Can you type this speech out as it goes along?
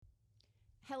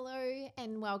Hello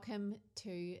and welcome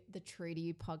to the True to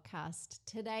You podcast.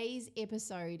 Today's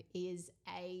episode is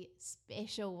a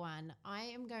special one. I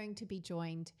am going to be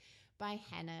joined by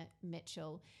Hannah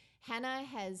Mitchell. Hannah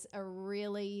has a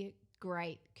really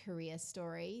great career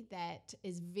story that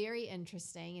is very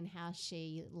interesting in how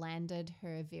she landed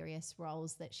her various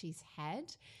roles that she's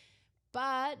had.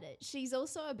 But she's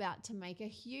also about to make a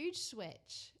huge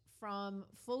switch from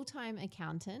full-time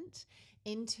accountant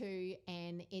into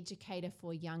an educator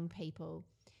for young people.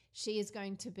 She is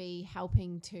going to be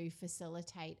helping to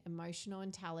facilitate emotional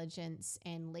intelligence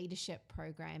and leadership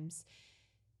programs,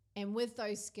 and with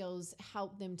those skills,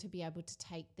 help them to be able to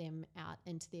take them out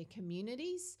into their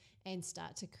communities and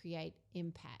start to create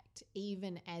impact,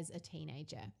 even as a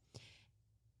teenager.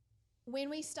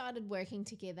 When we started working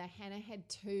together, Hannah had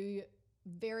two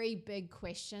very big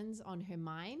questions on her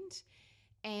mind,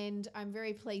 and I'm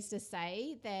very pleased to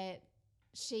say that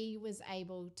she was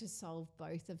able to solve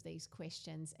both of these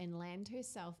questions and land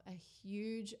herself a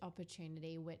huge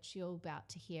opportunity, which you're about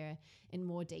to hear in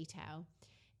more detail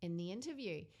in the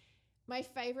interview. My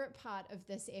favorite part of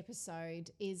this episode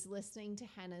is listening to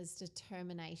Hannah's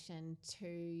determination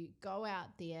to go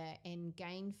out there and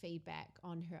gain feedback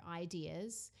on her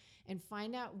ideas and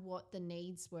find out what the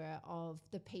needs were of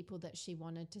the people that she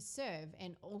wanted to serve,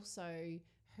 and also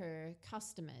her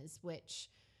customers, which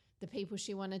the people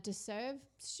she wanted to serve,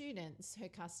 students, her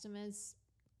customers,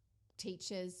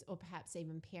 teachers, or perhaps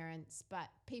even parents, but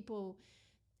people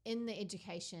in the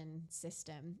education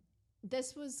system.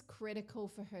 This was critical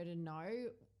for her to know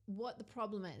what the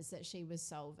problem is that she was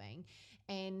solving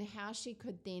and how she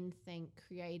could then think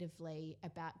creatively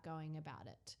about going about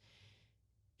it.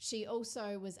 She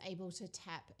also was able to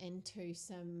tap into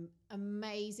some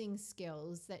amazing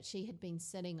skills that she had been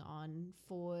sitting on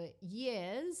for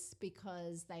years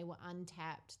because they were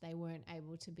untapped. They weren't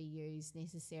able to be used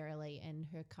necessarily in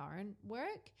her current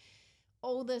work.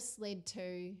 All this led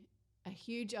to a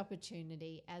huge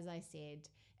opportunity, as I said,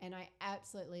 and I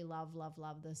absolutely love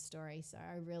this story. So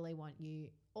I really want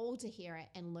you all to hear it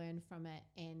and learn from it,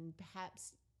 and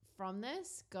perhaps from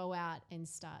this, go out and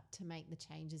start to make the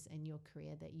changes in your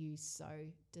career that you so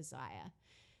desire.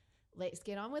 Let's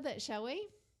get on with it, shall we?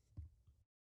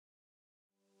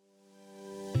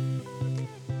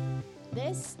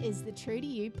 This is the True to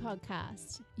You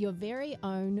podcast, your very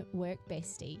own work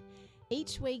bestie.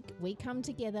 Each week, we come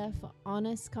together for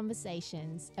honest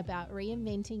conversations about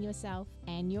reinventing yourself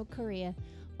and your career,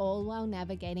 all while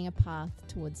navigating a path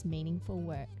towards meaningful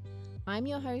work. I'm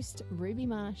your host, Ruby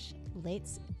Marsh.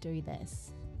 Let's do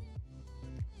this.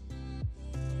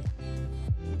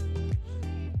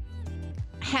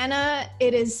 Hannah,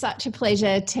 it is such a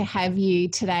pleasure to have you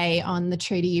today on the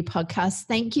True to You podcast.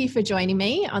 Thank you for joining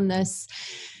me on this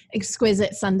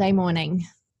exquisite Sunday morning.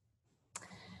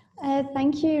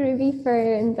 Thank you, Ruby, for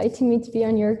inviting me to be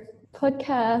on your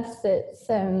podcast.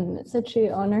 It's a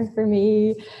true honor for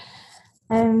me.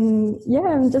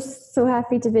 I'm just so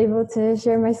happy to be able to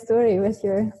share my story with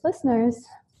your listeners.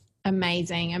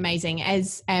 Amazing,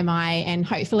 as am I, and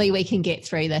hopefully we can get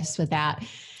through this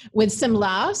with some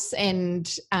laughs,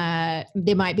 and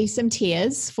there might be some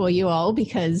tears for you all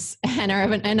because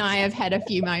Hannah and I have had a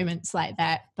few moments like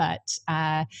that, but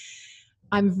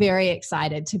I'm very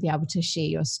excited to be able to share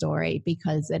your story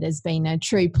because it has been a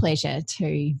true pleasure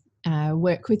to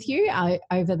work with you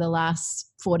over the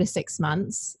last 4 to 6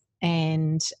 months.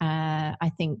 And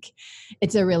I think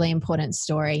it's a really important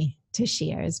story to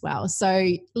share as well.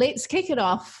 So let's kick it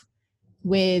off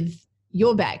with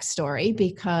your backstory,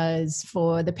 because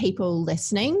for the people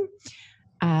listening,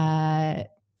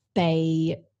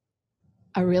 they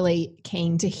are really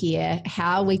keen to hear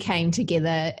how we came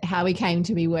together, how we came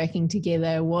to be working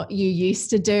together, what you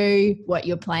used to do, what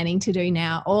you're planning to do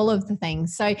now, all of the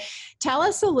things. So tell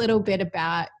us a little bit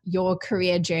about your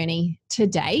career journey to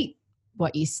date,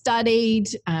 what you studied,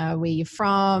 where you're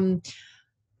from,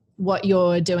 what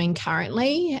you're doing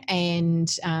currently, and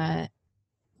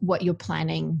what you're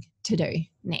planning to do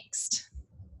next.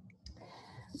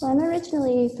 Well, I'm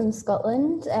originally from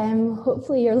Scotland.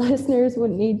 Hopefully your listeners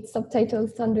won't need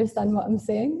subtitles to understand what I'm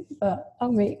saying, but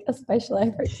I'll make a special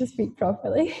effort to speak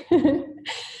properly.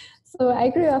 So I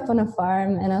grew up on a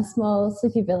farm in a small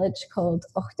sleepy village called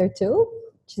Auchtertool,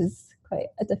 which is quite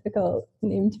a difficult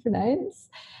name to pronounce.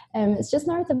 It's just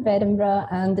north of Edinburgh,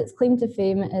 and its claim to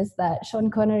fame is that Sean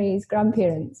Connery's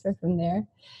grandparents were from there.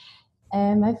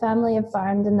 My family have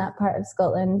farmed in that part of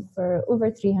Scotland for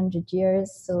over 300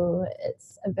 years, so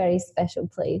it's a very special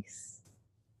place.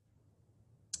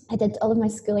 I did all of my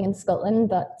schooling in Scotland,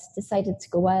 but decided to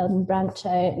go wild and branch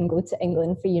out and go to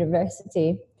England for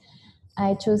university.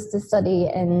 I chose to study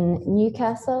in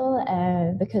Newcastle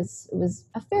because it was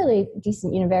a fairly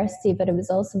decent university, but it was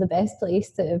also the best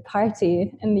place to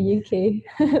party in the UK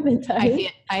at the time.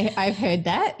 I've heard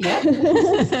that, yeah.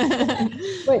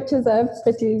 Which is a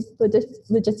pretty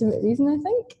legitimate reason, I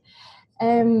think.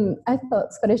 I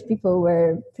thought Scottish people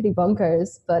were pretty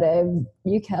bonkers, but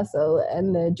Newcastle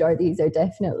and the Geordies are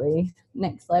definitely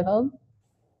next level.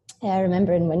 I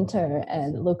remember in winter,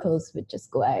 the locals would just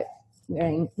go out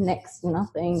wearing next to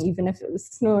nothing. Even if it was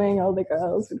snowing, all the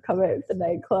girls would come out to the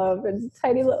nightclub in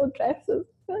tiny little dresses.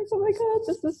 Like, oh my God,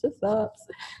 this is just nuts.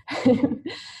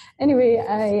 Anyway,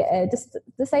 I just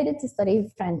decided to study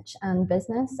French and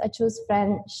business. I chose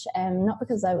French not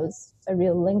because I was a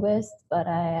real linguist, but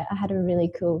I had a really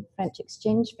cool French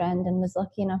exchange friend and was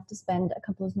lucky enough to spend a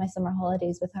couple of my summer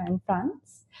holidays with her in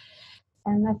France.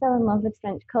 And I fell in love with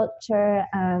French culture,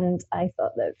 and I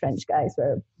thought that French guys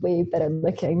were way better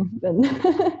looking than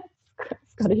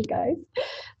Scottish guys.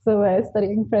 So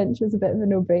studying French was a bit of a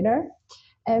no-brainer.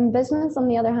 Business, on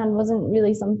the other hand, wasn't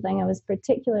really something I was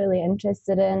particularly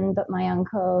interested in, but my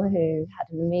uncle, who had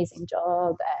an amazing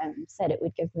job, said it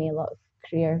would give me a lot of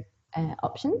career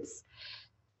options.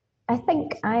 I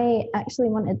think I actually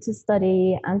wanted to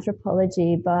study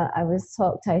anthropology, but I was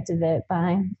talked out of it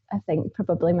by, I think,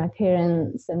 probably my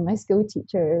parents and my school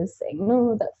teachers saying,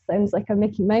 no, that sounds like a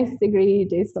Mickey Mouse degree,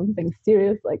 do something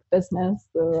serious like business.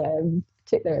 So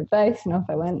took their advice and off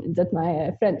I went and did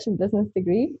my French and business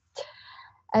degree.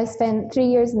 I spent 3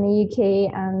 years in the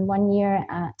UK and 1 year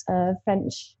at a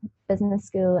French business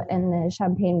school in the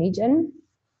Champagne region.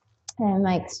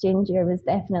 My exchange year was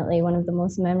definitely one of the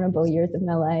most memorable years of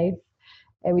my life.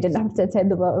 We didn't have to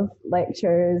attend a lot of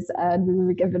lectures, and we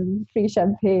were given free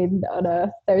champagne on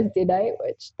a Thursday night,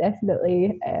 which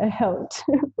definitely helped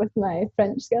with my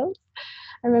French skills.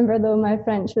 I remember, though, my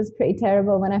French was pretty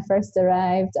terrible when I first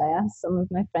arrived. I asked some of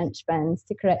my French friends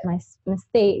to correct my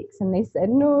mistakes, and they said,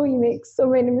 no, you make so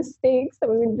many mistakes that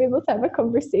we wouldn't be able to have a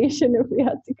conversation if we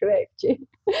had to correct you.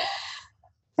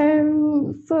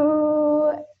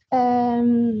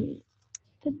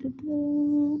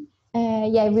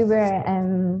 We were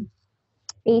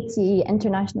 80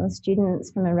 international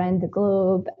students from around the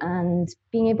globe, and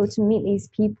being able to meet these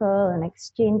people and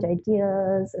exchange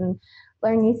ideas and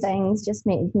learn new things just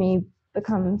made me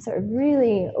become sort of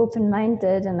really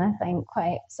open-minded and I think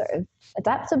quite sort of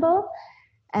adaptable.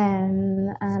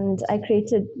 And I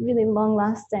created really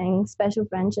long-lasting special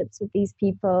friendships with these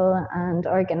people and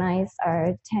organised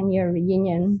our 10-year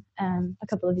reunion a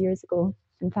couple of years ago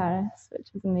in Paris, which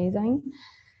was amazing.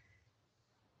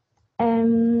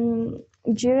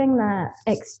 During that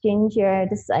exchange year, I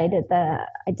decided that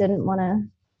I didn't want to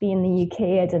be in the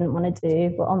UK. I didn't want to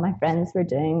do what all my friends were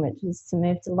doing, which was to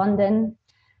move to London.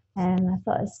 And I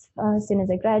thought, as soon as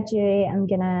I graduate, I'm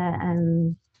going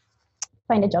to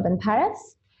find a job in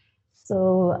Paris.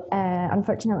 So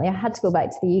unfortunately, I had to go back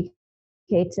to the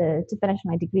UK to finish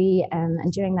my degree.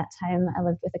 And during that time, I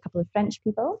lived with a couple of French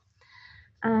people.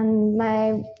 And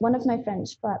one of my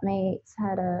French flatmates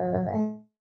had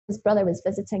his brother was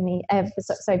visiting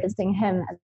him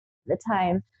at the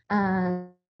time.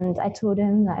 And I told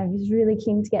him that I was really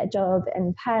keen to get a job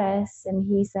in Paris. And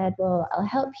he said, well, I'll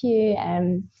help you.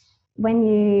 When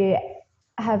you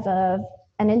have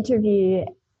an interview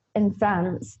in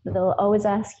France, they'll always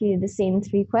ask you the same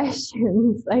 3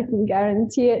 questions. I can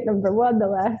guarantee it. Number 1,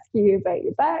 they'll ask you about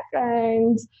your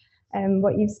background,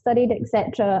 what you've studied,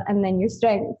 etc., and then your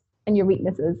strengths and your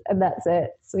weaknesses, and that's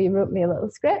it. So he wrote me a little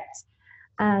script,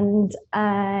 and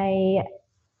I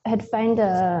had found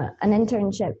an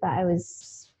internship that I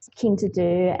was keen to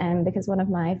do, because one of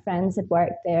my friends had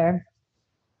worked there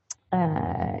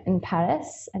in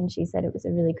Paris, and she said it was a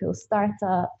really cool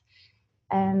startup.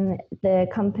 The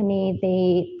company,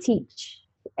 they teach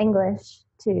English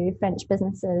to French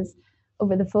businesses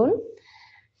over the phone.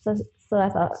 So I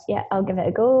thought, yeah, I'll give it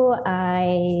a go.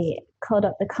 I called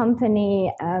up the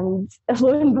company, and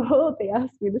lo and behold, they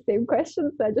asked me the same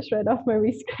questions. So I just read off my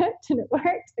wee script and it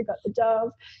worked. I got the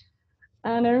job.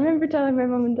 And I remember telling my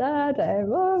mum and dad, I'm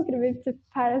going to move to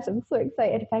Paris. I'm so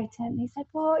excited about it. And they said,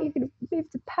 what, you're going to move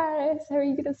to Paris? How are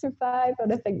you going to survive?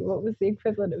 And I think what was the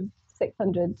equivalent of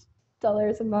 $600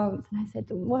 a month. And I said,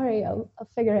 don't worry, I'll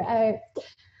figure it out.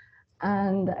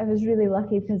 And I was really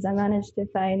lucky because I managed to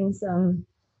find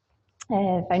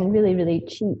really, really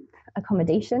cheap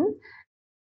accommodation.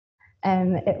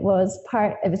 It was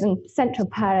in central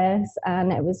Paris,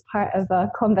 and it was part of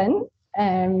a convent.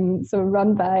 So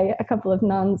run by a couple of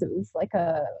nuns. It was like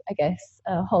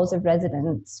halls of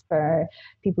residence for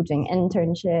people doing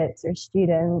internships or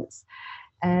students.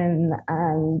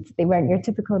 And they weren't your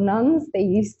typical nuns. They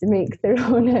used to make their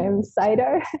own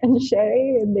cider and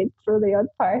sherry, and they'd throw the odd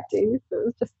party.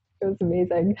 So it was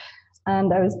amazing.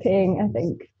 And I was paying, I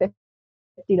think,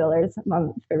 $50 a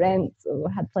month for rent, so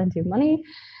I had plenty of money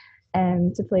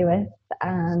to play with.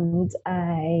 And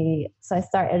I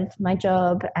started my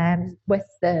job with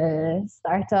the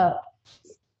startup,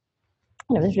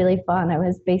 and it was really fun. I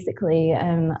was basically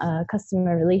a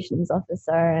customer relations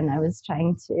officer, and I was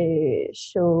trying to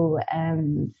show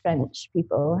French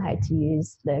people how to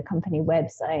use the company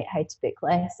website, how to book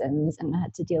lessons, and I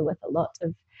had to deal with a lot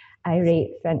of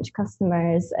irate French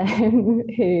customers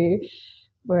who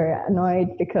were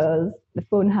annoyed because the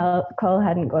phone call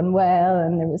hadn't gone well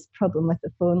and there was a problem with the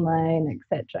phone line,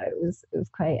 etc. It was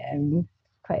quite an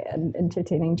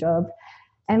entertaining job.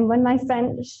 And when my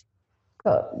French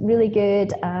got really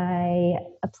good, I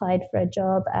applied for a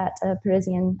job at a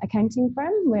Parisian accounting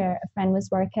firm where a friend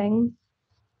was working.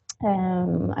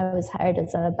 I was hired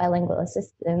as a bilingual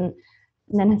assistant,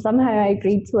 and then somehow I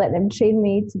agreed to let them train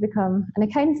me to become an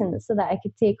accountant so that I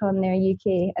could take on their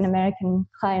UK and American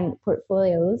client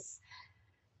portfolios.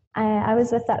 I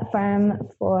was with that firm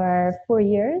for 4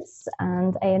 years,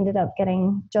 and I ended up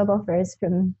getting job offers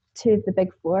from 2 of the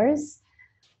big fours,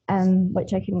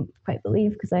 which I couldn't quite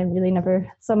believe because I really never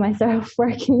saw myself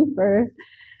working for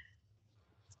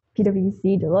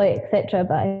PwC, Deloitte, etc.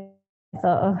 But I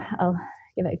thought, oh, I'll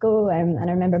give it a go. And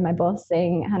I remember my boss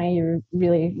saying, Hannah, you're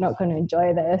really not going to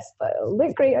enjoy this, but it'll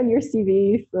look great on your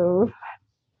CV, so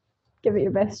give it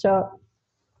your best shot.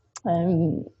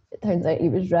 It turns out he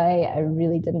was right. I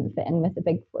really didn't fit in with the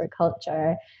big four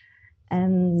culture.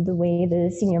 The way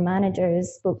the senior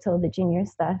managers spoke to all the junior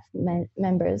staff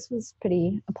members was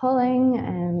pretty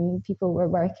appalling. People were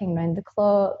working around the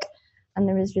clock, and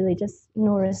there was really just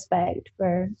no respect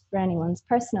for anyone's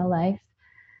personal life.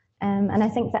 And I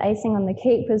think the icing on the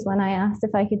cake was when I asked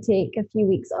if I could take a few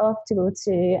weeks off to go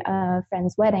to a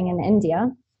friend's wedding in India.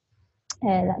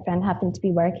 That friend happened to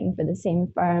be working for the same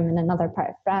firm in another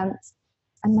part of France.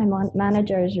 And my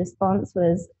manager's response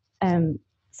was,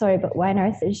 sorry, but why on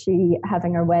earth is she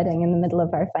having her wedding in the middle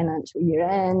of our financial year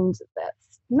end?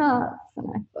 That's nuts. And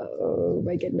I thought, oh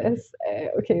my goodness,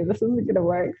 okay, this isn't going to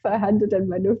work. So I handed in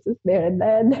my notice there and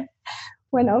then.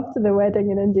 Went off to the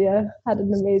wedding in India, had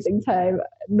an amazing time,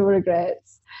 no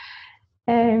regrets.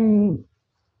 And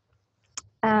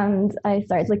I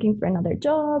started looking for another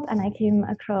job, and I came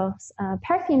across a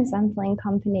perfume sampling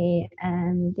company,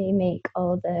 and they make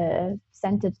all the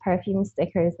scented perfume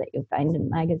stickers that you'll find in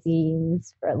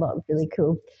magazines for a lot of really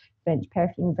cool French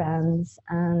perfume brands.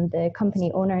 And the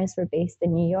company owners were based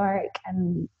in New York,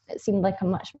 and it seemed like a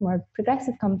much more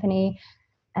progressive company.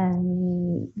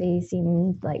 They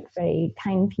seemed like very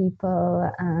kind people,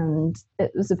 and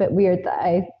it was a bit weird that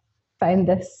I found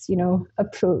this,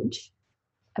 approach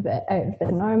a bit out of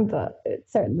the norm, but it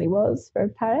certainly was for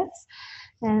Paris.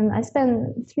 I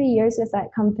spent 3 years with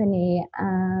that company,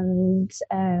 and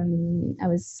I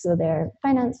was their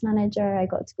finance manager. I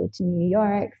got to go to New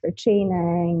York for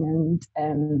training,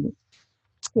 and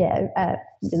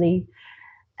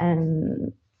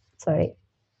so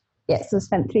I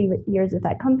spent 3 years with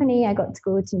that company. I got to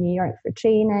go to New York for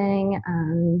training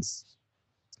and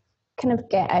kind of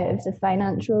get out of the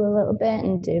finance role a little bit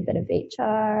and do a bit of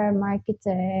HR,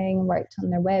 marketing, worked on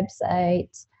their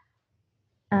website.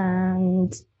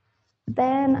 And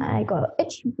then I got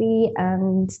itchy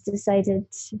and decided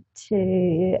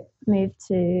to move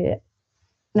to,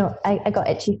 I got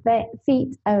itchy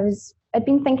feet. I'd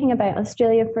been thinking about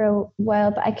Australia for a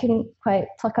while, but I couldn't quite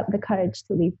pluck up the courage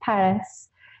to leave Paris.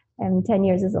 10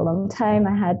 years is a long time.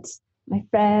 I had my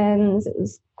friends, it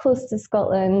was close to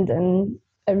Scotland, and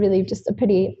really just a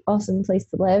pretty awesome place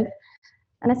to live.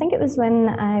 And I think it was when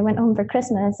I went home for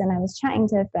Christmas and I was chatting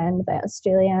to a friend about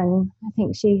Australia, and I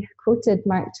think she quoted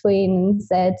Mark Twain and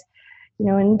said,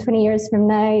 in 20 years from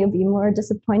now, you'll be more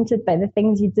disappointed by the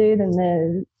things you do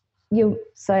than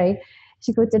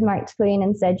she quoted Mark Twain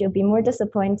and said, you'll be more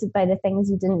disappointed by the things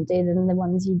you didn't do than the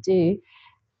ones you do.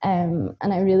 And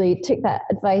I really took that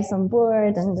advice on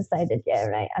board and decided, yeah,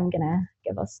 right, I'm going to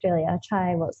give Australia a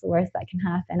try. What's the worst that can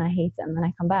happen? I hate it, and then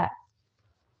I come back.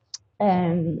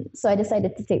 So I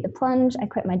decided to take the plunge. I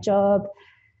quit my job.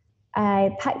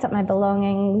 I packed up my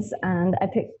belongings and I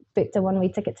booked a one-way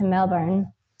ticket to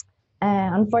Melbourne.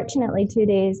 Unfortunately, 2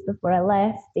 days before I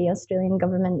left, the Australian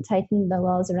government tightened the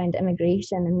laws around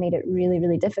immigration and made it really,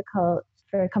 really difficult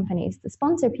for companies to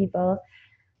sponsor people.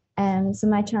 So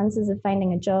my chances of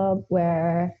finding a job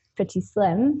were pretty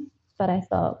slim, but I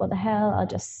thought, what the hell, I'll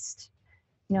just,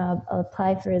 I'll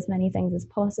apply for as many things as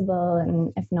possible,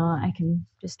 and if not, I can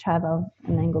just travel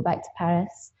and then go back to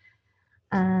Paris.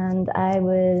 And I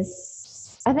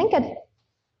was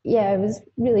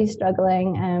really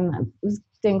struggling. I was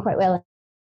doing quite well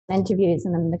in interviews,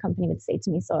 and then the company would say to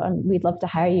me, so we'd love to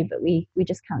hire you, but we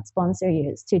just can't sponsor you.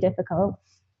 It's too difficult.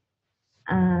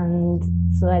 And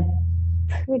so I'd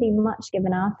pretty much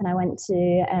given up, and I went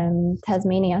to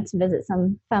Tasmania to visit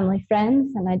some family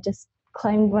friends, and I just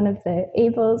climbed one of the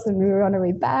Avels and we were on our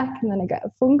way back, and then I got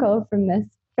a phone call from this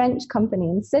French company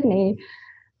in Sydney,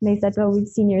 and they said, well, we've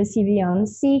seen your CV on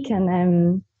Seek,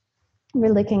 and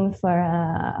we're looking for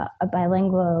a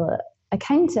bilingual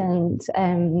accountant.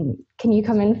 Can you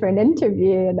come in for an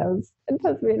interview? And I was in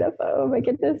Tasmania, oh my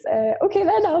goodness, okay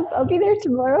then, I'll be there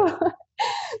tomorrow.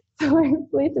 So I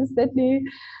flew to Sydney,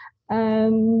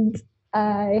 and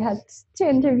I had 2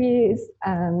 interviews,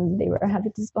 and they were happy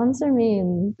to sponsor me,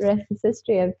 and the rest is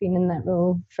history. I've been in that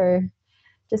role for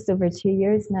just over 2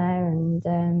 years now, and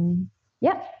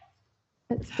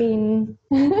it's been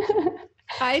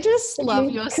I just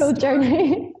love your cool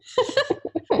journey.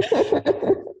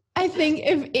 I think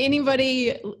if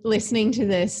anybody listening to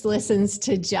this listens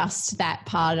to just that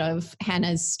part of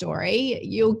Hannah's story,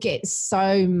 you'll get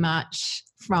so much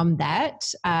from that.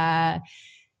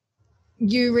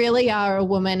 You really are a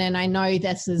woman, and I know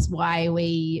this is why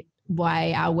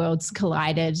our worlds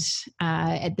collided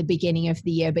at the beginning of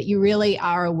the year, but you really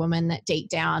are a woman that deep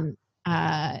down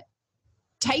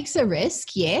takes a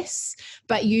risk, yes,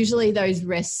 but usually those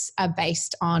risks are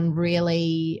based on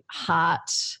really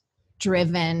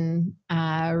heart-driven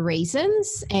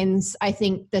reasons. And I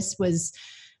think this was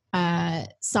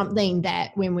something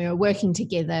that when we were working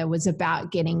together was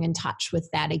about getting in touch with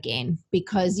that again,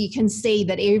 because you can see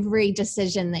that every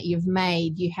decision that you've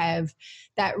made, you have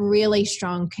that really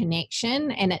strong connection,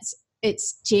 and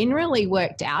it's generally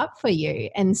worked out for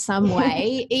you in some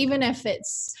way, even if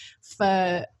it's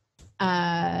for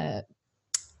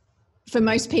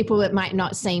most people it might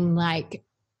not seem like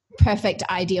perfect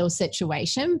ideal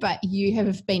situation, but you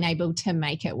have been able to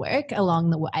make it work along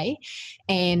the way.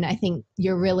 And I think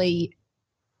you're really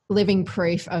living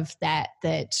proof of that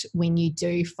when you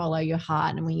do follow your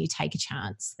heart and when you take a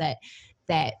chance, that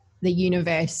the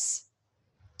universe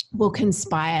will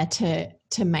conspire to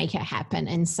make it happen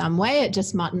in some way. It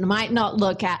just might not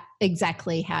look at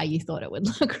exactly how you thought it would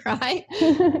look, right?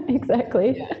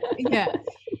 Exactly. Yeah.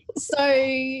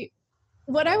 So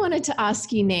what I wanted to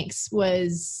ask you next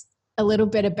was a little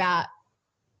bit about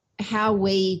how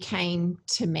we came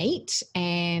to meet,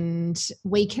 and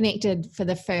we connected for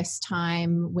the first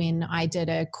time when I did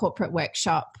a corporate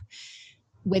workshop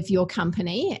with your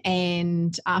company.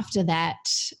 And after that,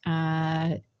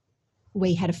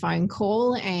 we had a phone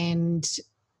call and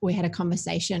we had a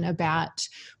conversation about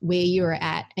where you were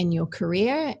at in your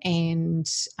career and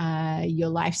your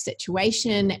life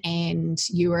situation, and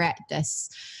you were at this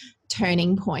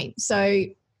turning point. So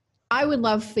I would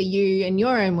love for you, in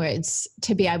your own words,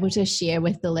 to be able to share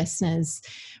with the listeners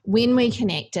when we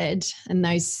connected and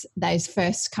those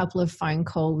first couple of phone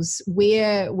calls,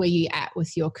 where were you at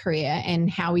with your career and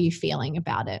how were you feeling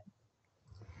about it?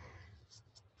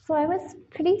 So I was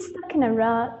pretty stuck in a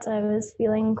rut. I was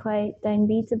feeling quite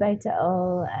downbeat about it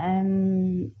all.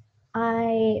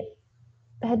 I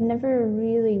had never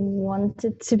really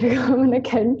wanted to become an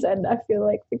accountant. I feel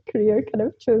like the career kind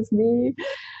of chose me.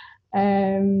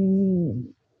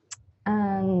 And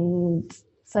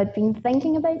so I'd been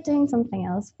thinking about doing something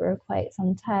else for quite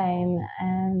some time.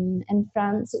 In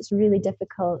France, it's really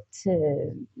difficult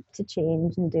to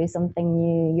change and do something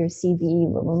new. Your CV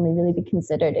will only really be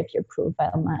considered if your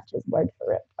profile matches word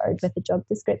for word with the job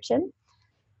description.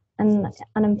 And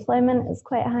unemployment is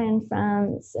quite high in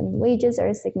France, and wages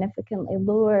are significantly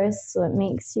lower, so it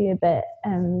makes you a bit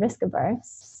risk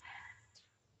averse.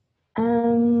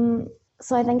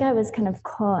 So I think I was kind of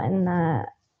caught in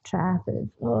that trap of,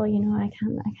 I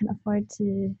can't afford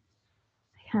to,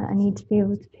 I need to be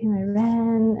able to pay my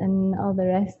rent and all the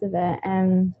rest of it.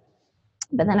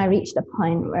 But then I reached a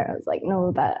point where I was like,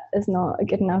 no, that is not a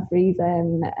good enough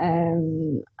reason.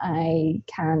 I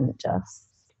can't just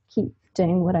keep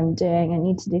doing what I'm doing. I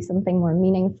need to do something more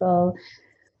meaningful,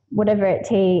 whatever it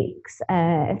takes.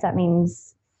 If that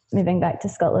means moving back to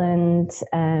Scotland,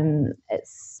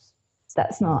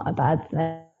 that's not a bad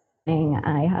thing.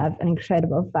 I have an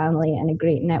incredible family and a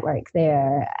great network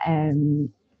there. I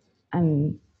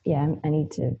need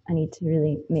to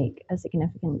really make a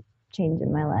significant change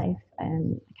in my life. I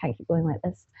can't keep going like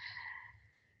this.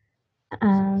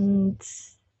 And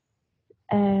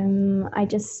I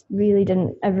just really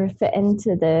didn't ever fit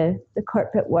into the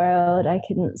corporate world. I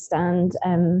couldn't stand.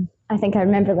 I think I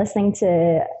remember listening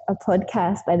to a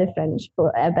podcast by the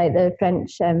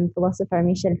French philosopher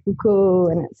Michel Foucault,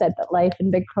 and it said that life in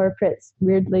big corporates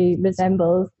weirdly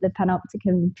resembles the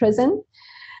panopticon prison.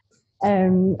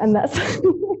 And that's,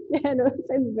 yeah, no, it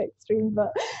sounds a bit extreme,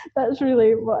 but that's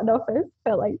really what an office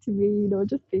felt like to me, you know,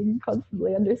 just being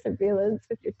constantly under surveillance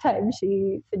with your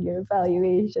timesheets and your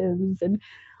evaluations and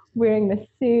wearing the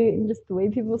suit and just the way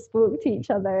people spoke to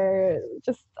each other,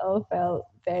 just all felt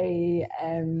very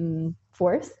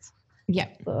forced. Yeah.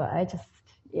 So I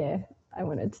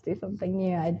wanted to do something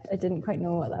new. I didn't quite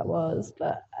know what that was,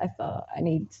 but I thought I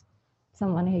need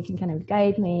someone who can kind of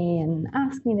guide me and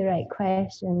ask me the right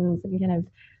questions and kind of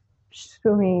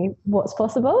show me what's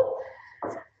possible.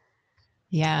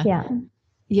 Yeah,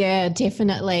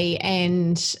 definitely.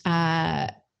 And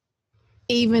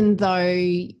even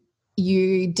though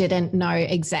you didn't know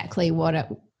exactly what it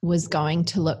was going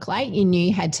to look like, you knew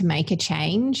you had to make a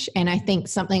change. And I think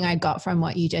something I got from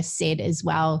what you just said as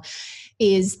well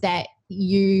is that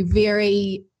you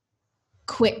very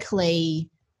quickly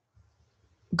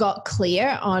got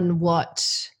clear on what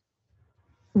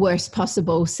worst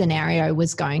possible scenario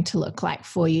was going to look like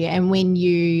for you. And when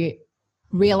you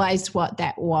realized what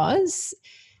that was,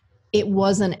 it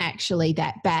wasn't actually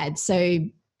that bad. So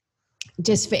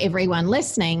just for everyone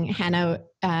listening, Hannah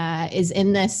is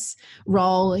in this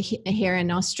role here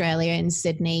in Australia, in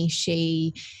Sydney.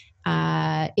 She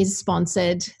is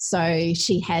sponsored, so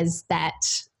she has that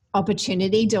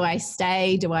opportunity. Do I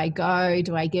stay? Do I go?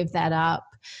 Do I give that up?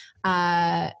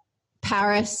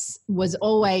 Paris was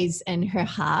always in her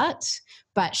heart,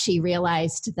 but she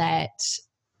realized that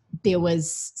there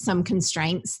was some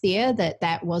constraints there,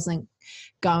 that wasn't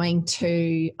going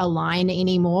to align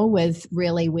anymore with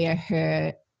really where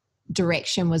her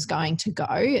direction was going to go,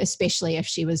 especially if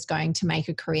she was going to make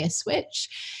a career switch.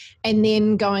 And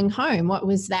then going home, what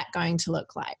was that going to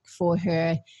look like for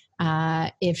her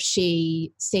if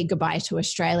she said goodbye to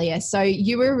Australia? So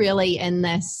you were really in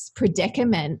this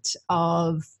predicament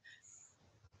of,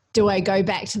 do I go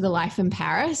back to the life in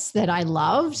Paris that I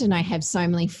loved and I have so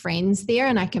many friends there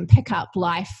and I can pick up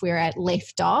life where it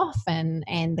left off and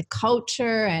the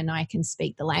culture and I can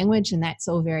speak the language and that's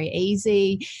all very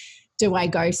easy? Do I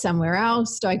go somewhere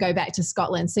else? Do I go back to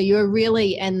Scotland? So you were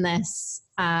really in this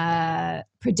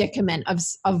predicament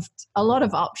of a lot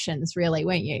of options, really,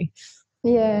 weren't you?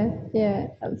 Yeah,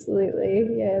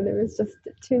 absolutely. Yeah, there was just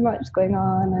too much going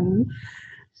on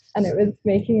and it was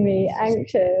making me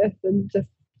anxious and just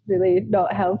really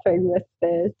not helping with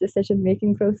the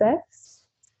decision-making process.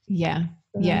 Yeah.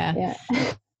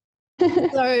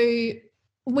 So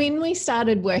when we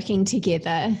started working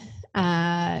together,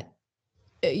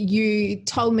 you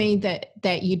told me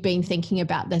that you'd been thinking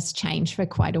about this change for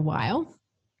quite a while.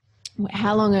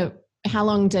 How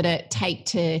long did it take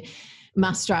to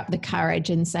muster up the courage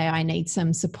and say, I need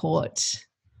some support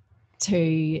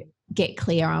to get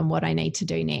clear on what I need to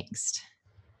do next?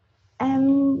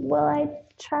 Well, I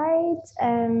tried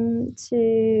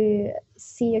to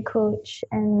see a coach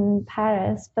in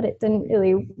Paris, but it didn't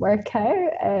really work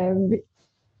out.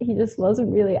 He just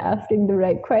wasn't really asking the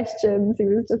right questions. He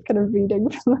was just kind of reading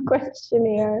from a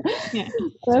questionnaire. Yeah.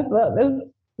 And I thought,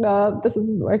 this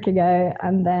isn't working out.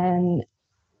 And then,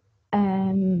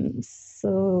 I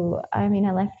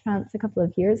left France a couple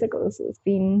of years ago, so it's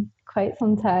been quite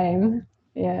some time.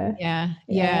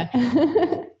 Yeah.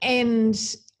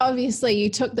 And obviously you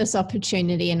took this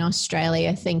opportunity in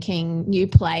Australia thinking new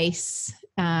place,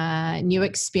 new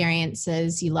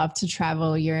experiences, you love to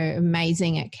travel, you're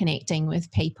amazing at connecting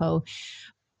with people.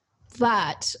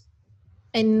 But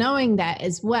in knowing that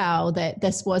as well, that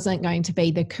this wasn't going to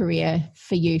be the career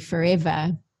for you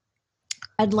forever,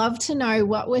 I'd love to know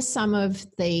what were some of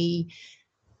the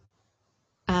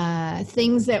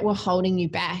things that were holding you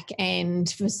back. And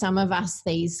for some of us,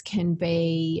 these can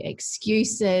be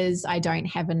excuses. I don't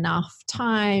have enough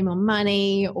time or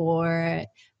money or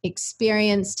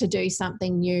experience to do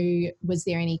something new. Was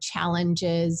there any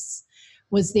challenges?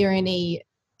 Was there any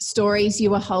stories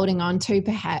you were holding on to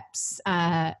perhaps?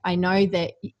 I know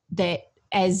that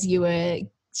as you were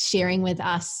sharing with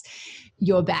us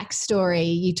your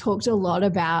backstory, you talked a lot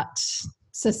about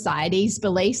society's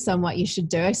beliefs on what you should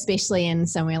do, especially in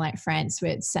somewhere like France,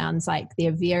 where it sounds like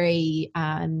they're very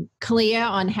clear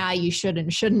on how you should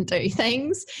and shouldn't do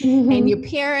things. Mm-hmm. And your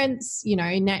parents,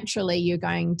 naturally you're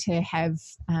going to have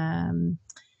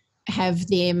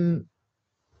them,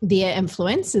 their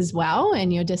influence as well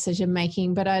in your decision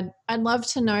making. But I'd love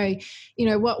to know,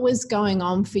 what was going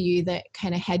on for you that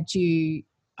kind of had you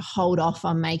hold off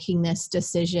on making this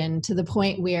decision to the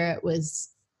point where it was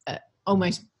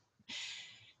almost,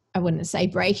 I wouldn't say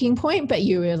breaking point, but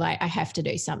you were like, I have to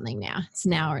do something now. It's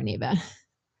now or never.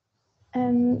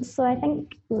 So I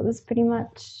think it was pretty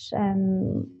much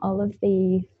all of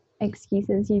the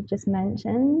excuses you've just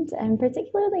mentioned, and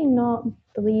particularly not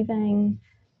believing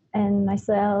in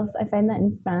myself. I find that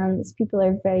in France, people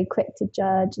are very quick to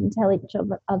judge and tell each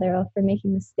other off for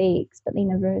making mistakes, but they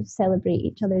never celebrate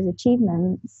each other's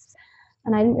achievements.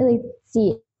 And I didn't really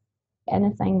see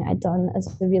anything I'd done as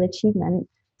a real achievement.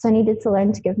 So I needed to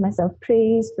learn to give myself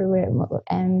praise for where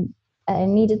I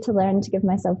needed to learn to give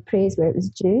myself praise where it was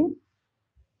due.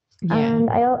 Yeah. And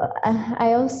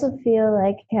I also feel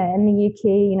like in the UK,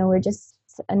 we're just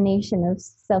a nation of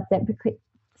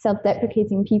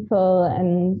self-deprecating people,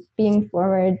 and being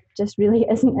forward just really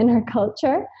isn't in our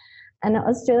culture. And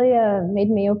Australia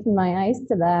made me open my eyes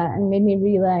to that and made me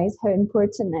realise how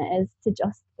important it is to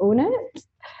just own it.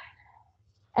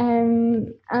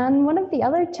 And one of the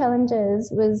other challenges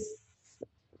was,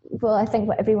 well, I think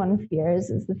what everyone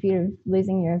fears is the fear of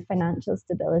losing your financial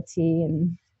stability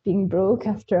and being broke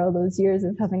after all those years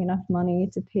of having enough money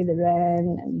to pay the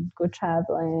rent and go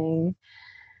traveling.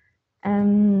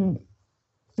 And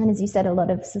as you said, a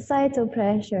lot of societal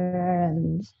pressure,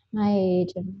 and my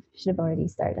age, I should have already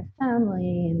started a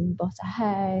family and bought a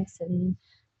house and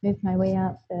moved my way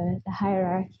up the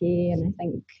hierarchy. And I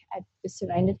think I was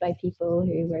surrounded by people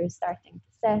who were starting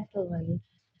to settle and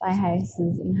buy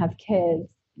houses and have kids.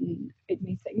 And it made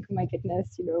me think, oh my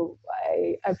goodness,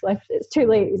 I've left, it's too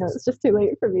late, it's just too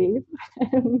late for me.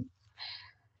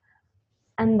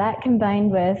 And that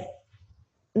combined with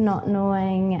not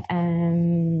knowing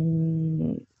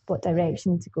what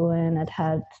direction to go in. I'd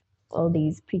had all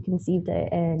these preconceived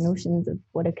notions of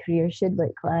what a career should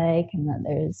look like, and that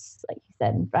there's, like you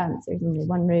said, in France, there's only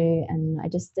one route, and I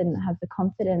just didn't have the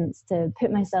confidence to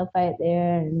put myself out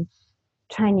there and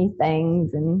try new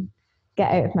things and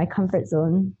get out of my comfort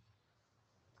zone.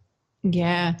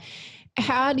 Yeah.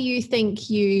 How do you think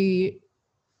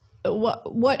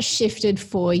what shifted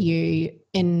for you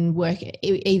in work,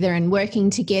 either in working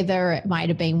together? It might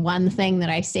have been one thing that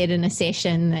I said in a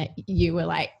session that you were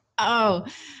like, oh,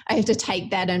 I have to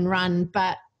take that and run.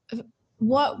 But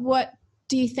what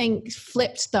do you think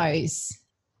flipped those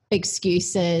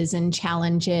excuses and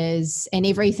challenges and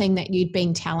everything that you'd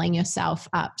been telling yourself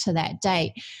up to that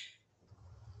date?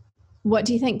 What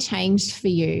do you think changed for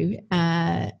you?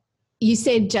 You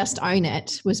said just own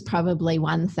it was probably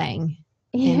one thing.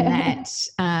 In that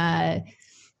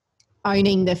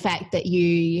owning the fact that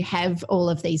you have all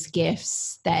of these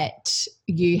gifts, that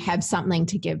you have something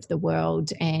to give the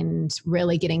world, and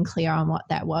really getting clear on what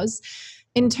that was.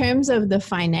 In terms of the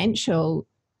financial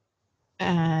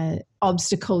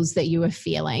obstacles that you were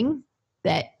feeling,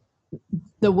 that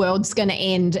the world's going to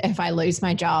end if I lose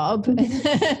my job,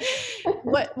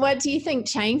 what do you think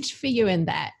changed for you in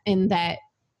that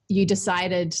you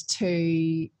decided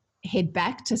to head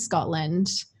back to Scotland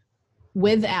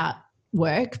without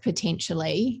work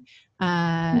potentially?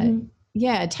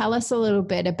 Yeah, tell us a little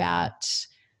bit about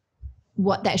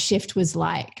what that shift was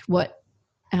like. What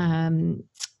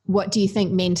do you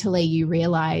think mentally you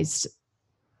realized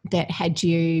that had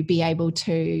you be able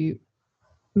to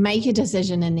make a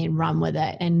decision and then run with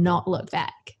it and not look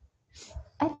back?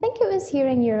 I think it was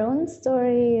hearing your own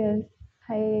story of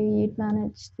how you'd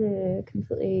managed to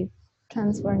completely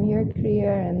transform your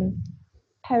career and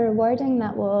how rewarding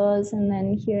that was, and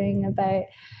then hearing about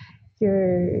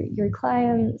your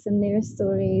clients and their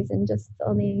stories and just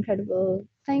all the incredible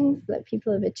things that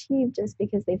people have achieved just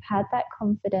because they've had that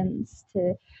confidence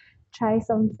to try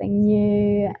something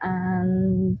new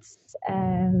and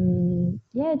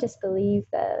just believe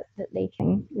that they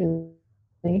can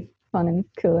really fun and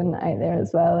cool and out there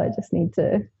as well. I just need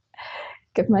to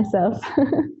give myself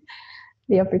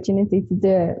the opportunity to do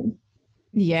it.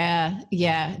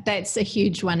 Yeah, that's a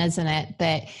huge one, isn't it?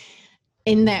 That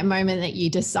in that moment that you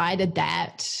decided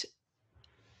that,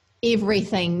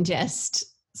 everything just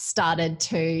started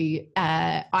to,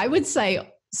 I would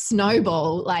say,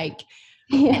 snowball at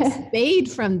speed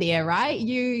from there, right?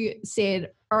 You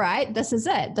said, all right, this is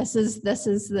it. This is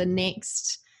the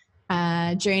next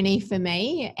journey for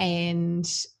me. And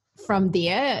from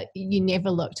there, you never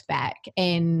looked back,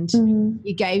 and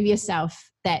you gave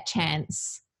yourself that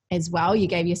chance as well. You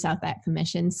gave yourself that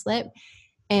permission slip.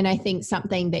 And I think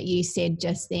something that you said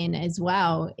just then as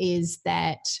well is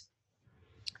that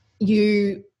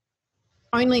you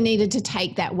only needed to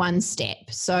take that one step.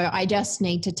 So I just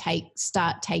need to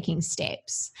start taking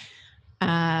steps.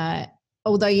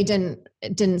 Although you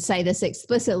didn't say this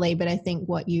explicitly, but I think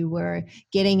what you were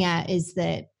getting at is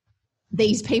that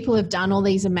these people have done all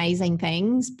these amazing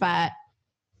things, but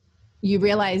you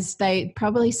realize they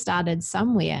probably started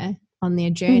somewhere on their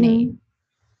journey.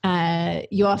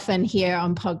 You often hear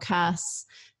on podcasts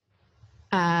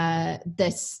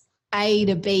this A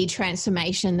to B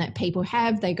transformation that people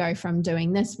have. They go from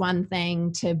doing this one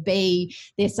thing to B.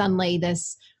 They're suddenly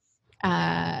this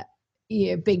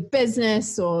big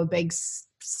business or big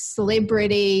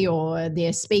celebrity, or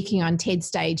they're speaking on TED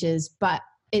stages. But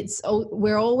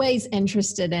we're always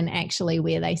interested in actually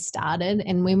where they started.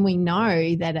 And when we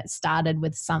know that it started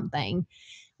with something,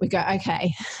 we go,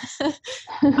 okay,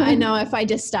 I know if I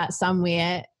just start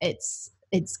somewhere, it's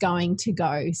going to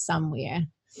go somewhere.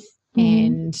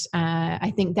 And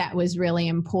I think that was really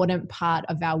important part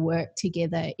of our work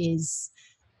together is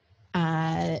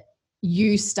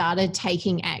you started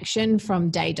taking action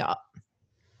from day dot.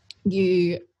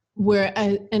 You were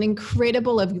an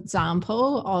incredible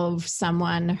example of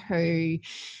someone who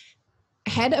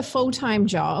had a full-time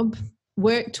job,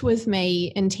 worked with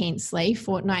me intensely,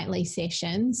 fortnightly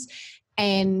sessions,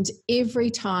 and every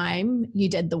time you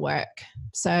did the work.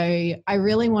 So I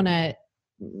really want to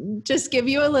just give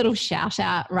you a little shout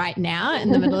out right now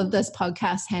in the middle of this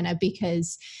podcast, Hannah,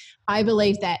 because I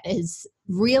believe that is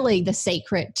really the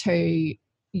secret to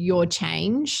your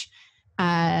change,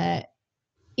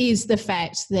 is the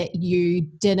fact that you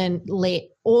didn't let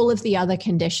all of the other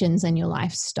conditions in your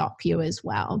life stop you as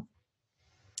well.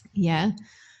 Yeah.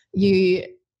 You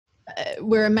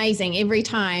were amazing. Every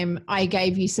time I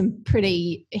gave you some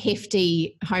pretty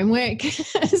hefty homework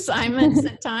assignments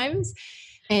at times,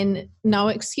 and no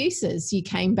excuses. You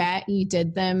came back, you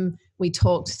did them, we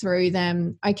talked through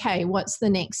them. Okay, what's the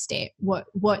next step?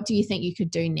 What do you think you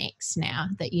could do next now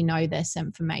that you know this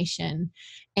information?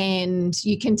 And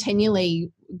you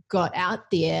continually got out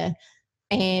there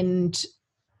and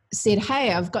said,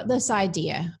 hey, I've got this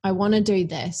idea. I want to do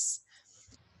this.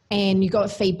 And you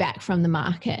got feedback from the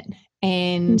market.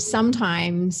 And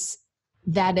sometimes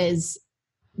that is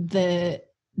the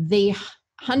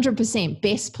 100%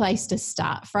 best place to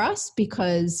start for us,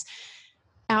 because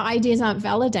our ideas aren't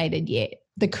validated yet.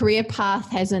 The career path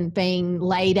hasn't been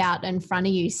laid out in front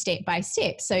of you step by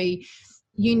step. So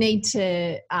you need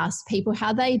to ask people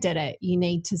how they did it. You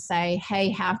need to say, hey,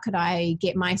 how could I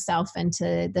get myself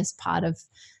into this part of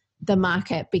the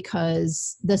market,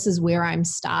 because this is where I'm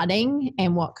starting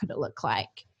and what could it look like?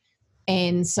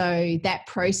 And so that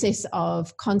process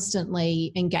of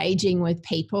constantly engaging with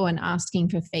people and asking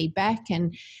for feedback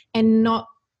and not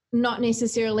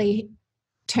necessarily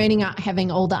turning up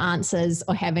having all the answers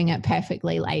or having it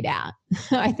perfectly laid out.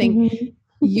 I think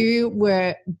you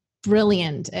were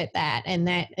brilliant at that. And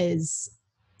that is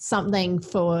something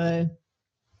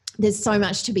there's so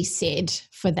much to be said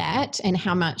for that, and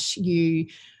how much you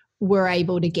were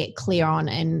able to get clear on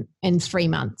in 3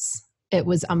 months. It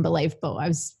was unbelievable.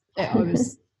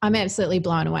 I'm absolutely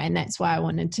blown away, and that's why I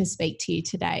wanted to speak to you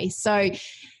today. So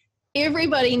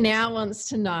everybody now wants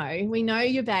to know, we know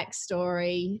your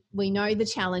backstory, we know the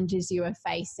challenges you were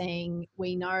facing,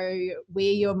 we know where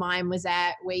your mind was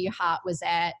at, where your heart was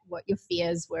at, what your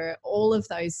fears were. All of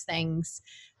those things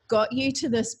got you to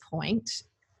this point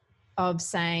of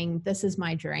saying, this is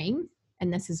my dream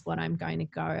and this is what I'm going to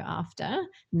go after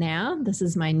now. This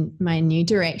is my new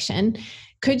direction.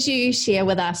 Could you share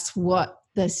with us what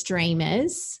this dream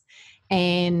is?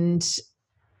 And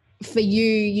for you,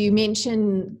 you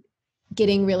mentioned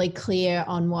getting really clear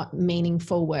on what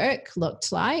meaningful work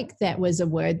looked like. That was a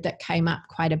word that came up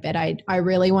quite a bit. I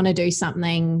really want to do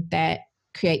something that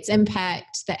creates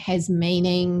impact, that has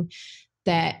meaning,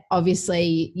 that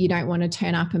obviously you don't want to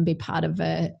turn up and be part of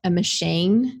a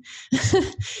machine,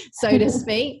 so to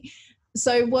speak.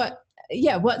 So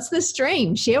what's this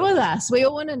dream? Share with us. We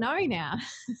all want to know now.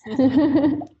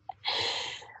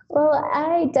 Well,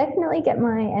 I definitely get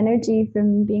my energy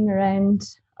from being around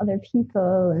other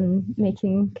people and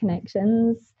making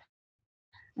connections.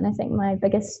 And I think my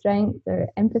biggest strengths are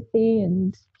empathy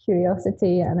and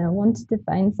curiosity. And I wanted to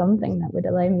find something that would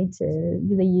allow me to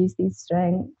really use these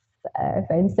strengths. I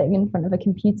found sitting in front of a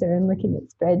computer and looking at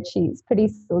spreadsheets pretty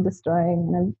soul destroying.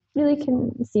 And I really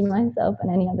couldn't see myself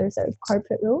in any other sort of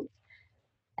corporate role.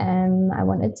 I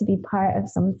wanted to be part of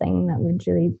something that would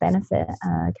really benefit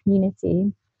a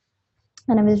community.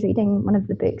 And I was reading one of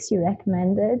the books you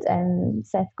recommended,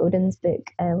 Seth Godin's book,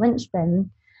 Lynchpin.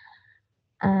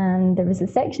 And there was a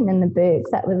section in the book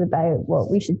that was about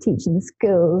what we should teach in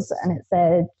schools. And it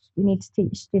said, we need to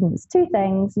teach students 2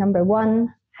 things. Number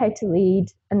 1, how to lead.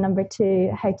 And number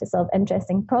 2, how to solve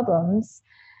interesting problems.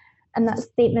 And that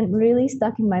statement really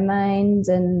stuck in my mind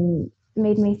and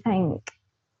made me think,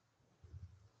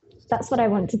 that's what I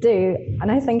want to do.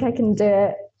 And I think I can do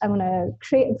it I want to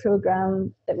create a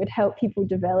program that would help people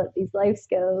develop these life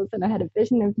skills. And I had a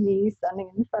vision of me standing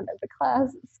in front of a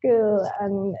class at school,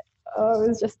 and I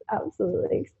was just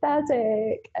absolutely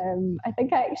ecstatic. I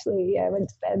think I actually went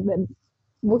to bed and then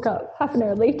woke up half an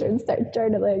hour later and started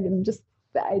journaling, and just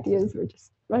the ideas were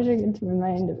just rushing into my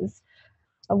mind. It was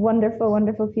a wonderful,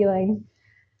 wonderful feeling.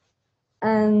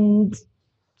 And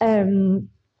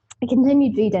I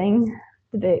continued reading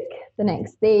the book the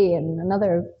next day, and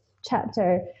another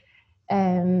chapter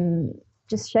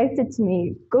just shouted to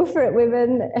me, "Go for it,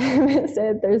 women." It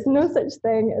said, "There's no such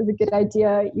thing as a good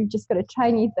idea. You've just got to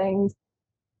try new things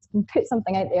and put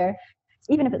something out there,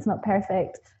 even if it's not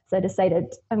perfect." So I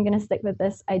decided I'm going to stick with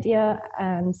this idea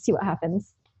and see what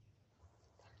happens.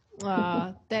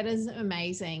 Oh, that is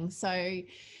amazing. So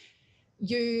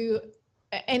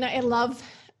and I love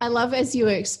as you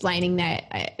were explaining that,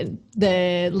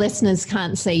 the listeners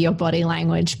can't see your body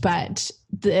language, but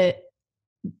the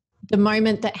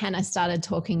moment that Hannah started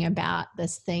talking about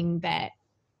this thing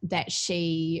that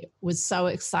she was so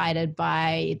excited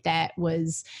by, that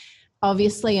was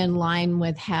obviously in line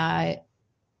with how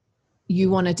you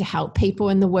wanted to help people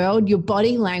in the world, your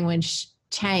body language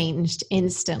changed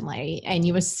instantly and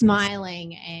you were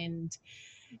smiling. And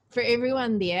for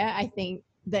everyone there, I think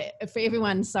that for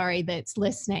everyone, that's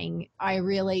listening, I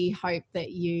really hope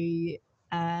that you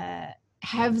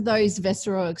have those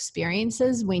visceral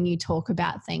experiences when you talk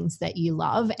about things that you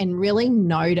love, and really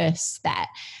notice that,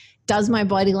 does my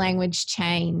body language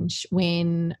change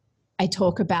when I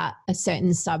talk about a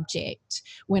certain subject,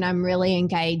 when I'm really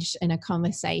engaged in a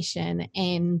conversation?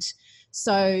 And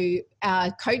so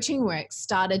our coaching work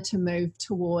started to move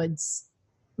towards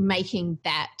making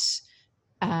that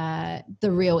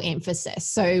the real emphasis.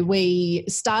 So we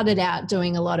started out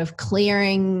doing a lot of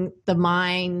clearing the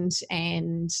mind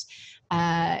and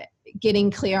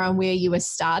getting clear on where you were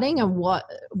starting and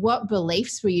what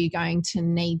beliefs were you going to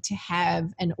need to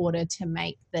have in order to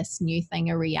make this new thing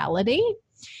a reality.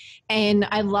 And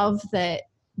I love that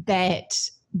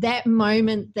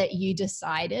moment that you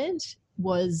decided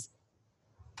was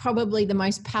probably the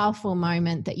most powerful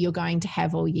moment that you're going to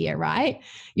have all year, right?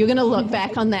 You're going to look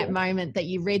back on that moment that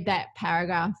you read that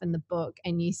paragraph in the book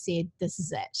and you said, this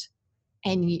is it.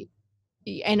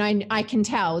 And I can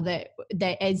tell that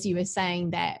as you were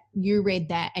saying that, you read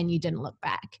that and you didn't look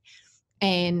back.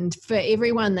 And for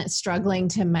everyone that's struggling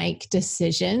to make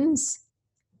decisions,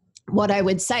 what I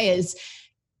would say is,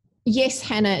 yes,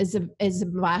 Hannah is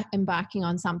embarking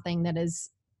on something that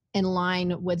is in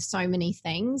line with so many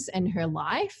things in her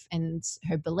life and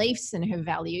her beliefs and her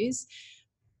values.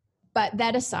 But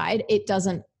that aside, it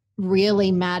doesn't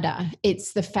really matter.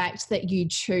 It's the fact that you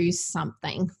choose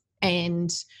something, and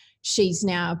she's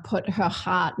now put her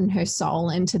heart and her soul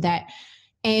into that.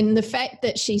 And the fact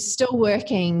that she's still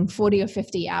working 40 or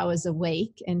 50 hours a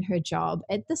week in her job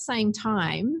at the same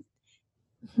time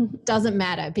doesn't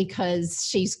matter, because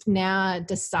she's now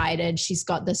decided, she's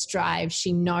got this drive,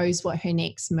 she knows what her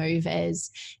next move is,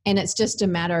 and it's just a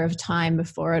matter of time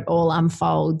before it all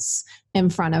unfolds in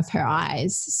front of her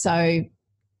eyes. So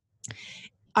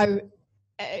do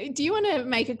you want to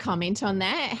make a comment on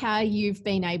that, how you've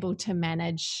been able to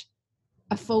manage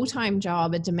a full-time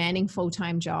job, a demanding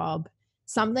full-time job,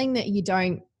 something that you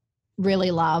don't really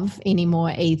love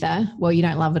anymore either? Well, you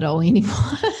don't love it all anymore.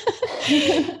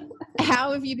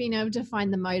 How have you been able to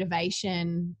find the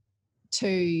motivation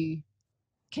to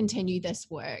continue this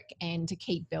work and to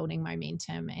keep building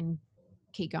momentum and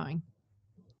keep going?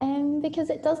 Because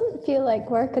it doesn't feel like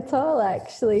work at all,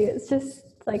 actually. It's just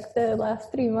like the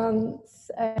last 3 months,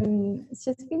 it's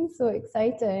just been so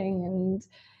exciting. And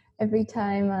every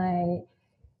time I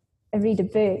read a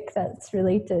book that's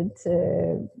related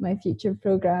to my future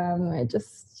program, it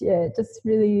just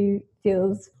really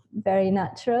feels very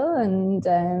natural. And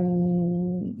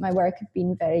my work have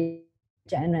been very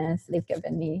generous. They've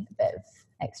given me a bit of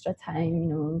extra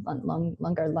time,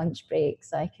 longer lunch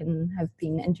breaks. I have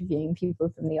been interviewing people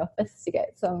from the office to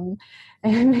get some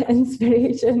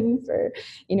inspiration for,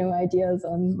 ideas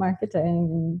on marketing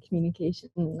and communication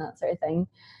and that sort of thing.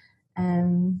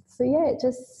 So yeah, it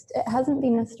hasn't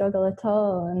been a struggle at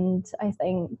all. And I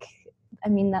think,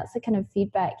 that's the kind of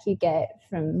feedback you get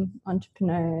from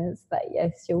entrepreneurs, that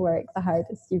yes, you'll work the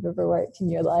hardest you've ever worked in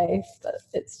your life, but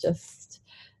it's just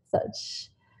such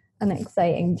an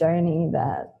exciting journey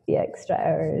that the extra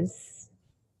hours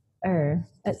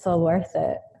it's all worth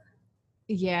it.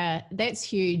 Yeah, that's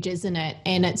huge, isn't it?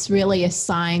 And it's really a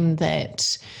sign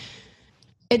that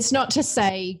it's not to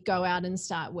say go out and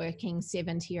start working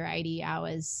 70 or 80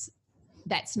 hours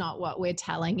that's not what we're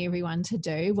telling everyone to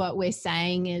do. What we're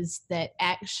saying is that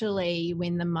actually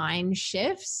when the mind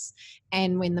shifts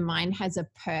and when the mind has a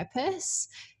purpose,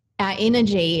 our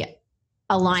energy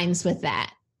aligns with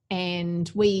that. And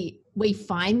we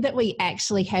find that we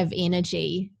actually have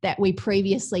energy that we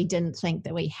previously didn't think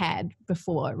that we had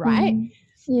before, right?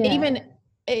 Yeah. Even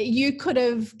you could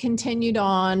have continued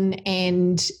on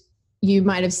and you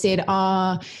might have said,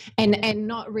 and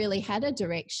not really had a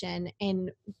direction,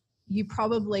 and you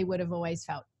probably would have always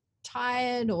felt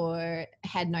tired or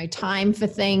had no time for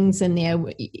things, and there,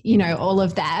 you know, all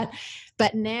of that.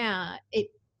 But now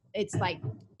it's like,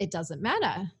 it doesn't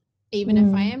matter. Even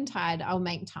if I am tired, I'll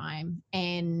make time.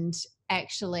 And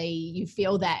actually you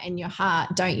feel that in your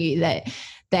heart, don't you?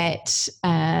 That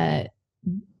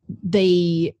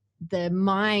the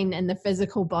mind and the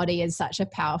physical body is such a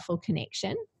powerful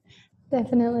connection.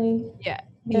 Definitely. Yeah.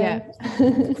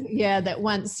 That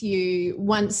once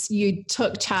you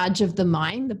took charge of the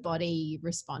mind, the body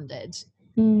responded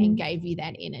and gave you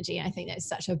that energy. I think that's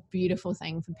such a beautiful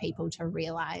thing for people to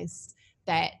realize,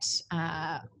 that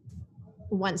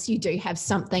once you do have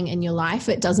something in your life,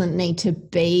 it doesn't need to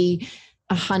be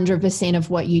 100% of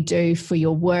what you do for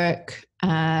your work.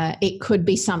 It could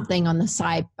be something on the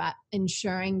side, but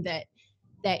ensuring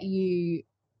that you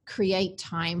create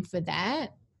time for that,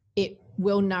 it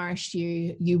will nourish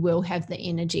you. You will have the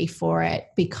energy for it,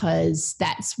 because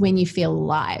that's when you feel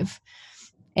alive.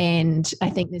 And I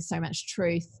think there's so much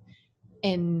truth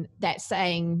in that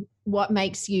saying, what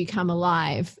makes you come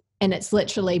alive? And it's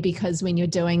literally because when you're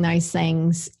doing those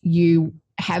things, you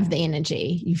have the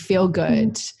energy, you feel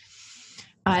good.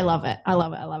 I love it. I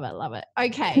love it. I love it. I love it.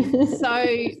 Okay. So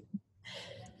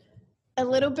a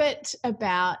little bit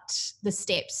about the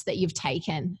steps that you've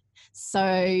taken.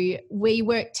 So we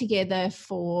worked together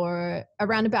for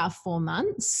around about 4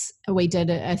 months. We did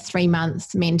a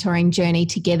 3-month mentoring journey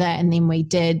together, and then we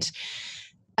did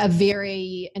a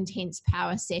very intense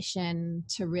power session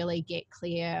to really get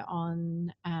clear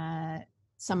on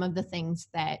some of the things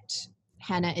that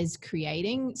Hannah is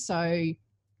creating. So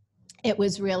it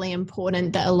was really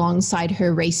important that alongside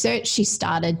her research, she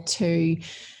started to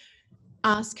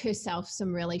ask herself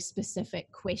some really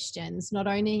specific questions. Not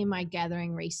only am I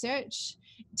gathering research,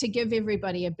 to give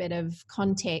everybody a bit of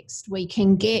context, we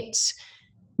can get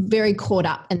very caught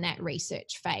up in that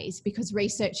research phase because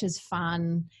research is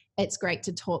fun. It's great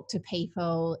to talk to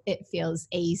people. It feels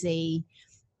easy.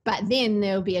 But then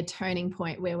there'll be a turning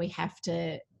point where we have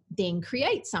to then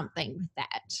create something with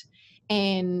that.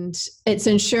 And it's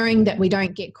ensuring that we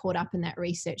don't get caught up in that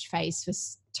research phase for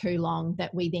too long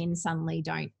that we then suddenly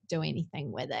don't do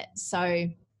anything with it. So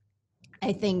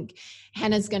I think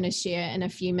Hannah's going to share in a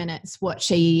few minutes what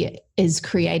she is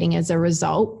creating as a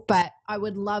result, but I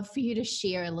would love for you to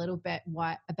share a little bit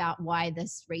about why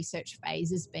this research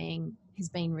phase has been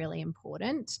really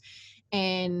important,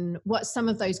 and what some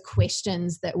of those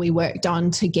questions that we worked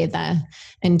on together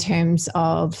in terms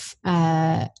of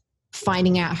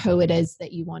finding out who it is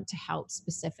that you want to help,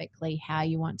 specifically how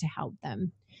you want to help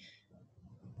them.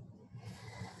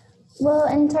 Well,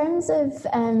 in terms of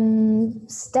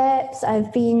steps,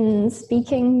 I've been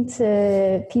speaking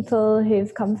to people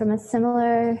who've come from a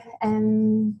similar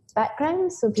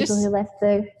background, so people who left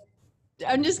the...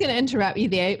 I'm just going to interrupt you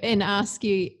there and ask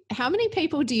you, how many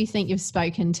people do you think you've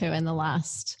spoken to in the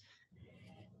last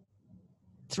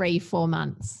 3-4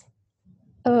 months?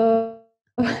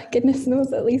 Goodness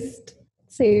knows, at least,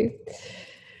 say,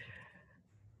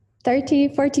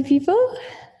 30, 40 people,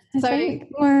 I think,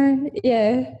 more,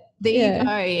 yeah. There you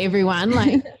go, everyone.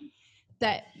 Like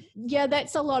that,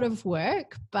 that's a lot of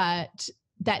work, but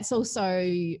that's also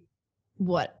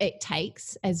what it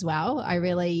takes as well. I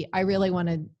really want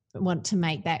to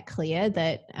make that clear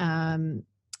that,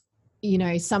 you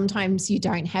know, sometimes you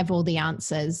don't have all the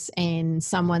answers and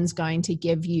someone's going to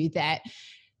give you that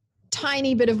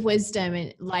tiny bit of wisdom.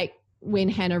 And like when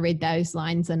Hannah read those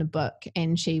lines in a book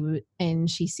and she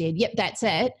said, yep, that's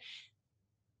it.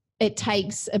 It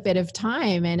takes a bit of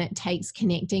time and it takes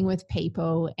connecting with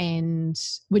people. And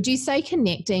would you say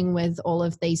connecting with all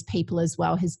of these people as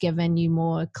well has given you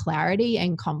more clarity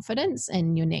and confidence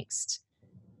in your next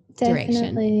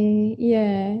direction? Definitely,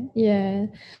 yeah.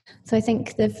 So I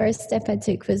think the first step I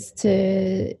took was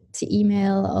to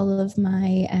email all of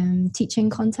my teaching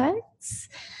contacts.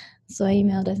 So I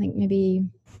emailed, I think, maybe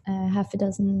half a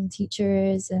dozen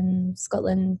teachers in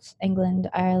Scotland, England,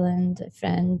 Ireland, a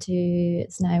friend who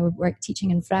is now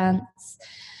teaching in France.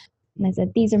 And I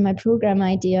said, these are my program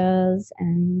ideas,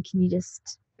 and can you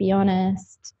just be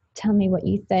honest, tell me what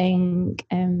you think,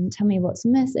 tell me what's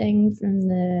missing from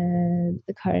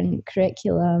the current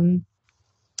curriculum.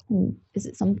 And is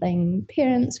it something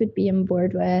parents would be on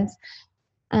board with?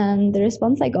 And the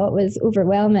response I got was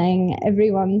overwhelming.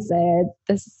 Everyone said,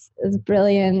 this is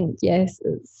brilliant. Yes,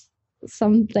 it's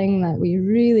something that we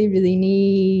really, really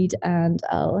need, and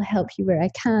I'll help you where I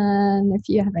can. If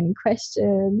you have any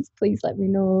questions, please let me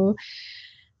know.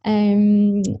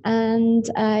 And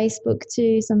I spoke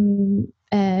to some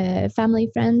family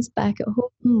friends back at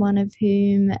home, one of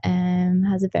whom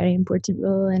has a very important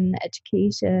role in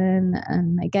education.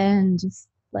 And again, just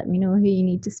let me know who you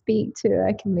need to speak to.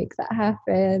 I can make that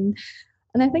happen.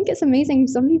 And I think it's amazing.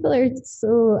 Some people are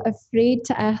so afraid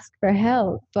to ask for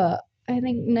help, but I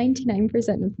think 99%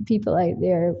 of the people out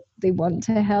there, they want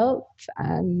to help,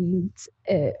 and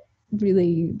it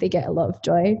really, they get a lot of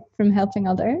joy from helping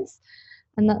others.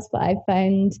 And that's what I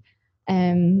found.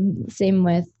 Same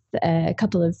with a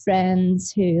couple of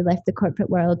friends who left the corporate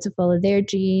world to follow their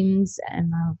dreams.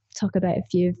 I'll talk about a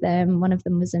few of them. One of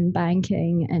them was in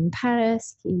banking in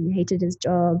Paris. He hated his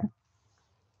job,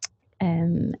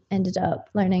 ended up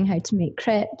learning how to make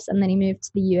crepes, and then he moved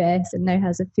to the US and now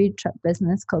has a food truck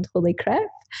business called Holy Crepe.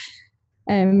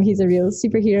 He's a real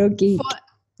superhero geek.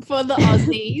 For the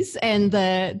Aussies and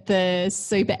the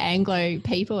super Anglo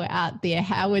people out there,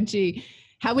 how would you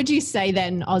say that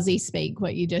in Aussie speak?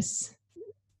 What you just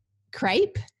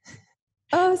crepe?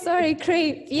 Oh, sorry,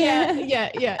 crepe.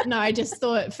 Yeah. No, I just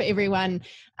thought for everyone,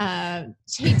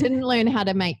 he didn't learn how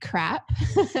to make crap.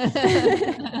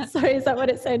 Sorry, is that what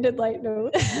it sounded like?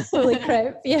 No, Holy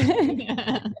crepe.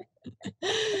 Yeah.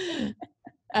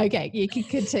 Okay, you can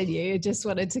continue. Just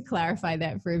wanted to clarify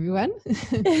that for everyone.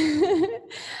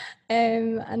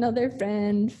 Another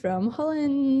friend from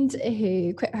Holland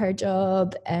who quit her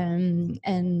job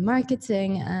in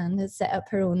marketing and has set up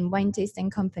her own wine tasting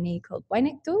company called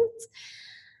Winecdote.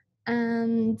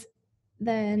 And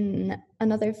then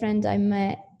another friend I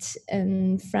met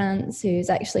in France who's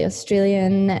actually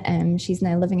Australian, she's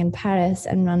now living in Paris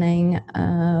and running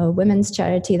a women's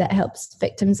charity that helps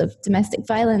victims of domestic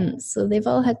violence. So they've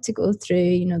all had to go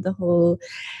through, the whole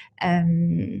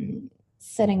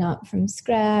setting up from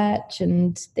scratch,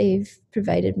 and they've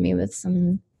provided me with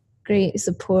some great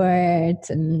support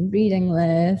and reading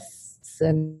lists,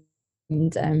 and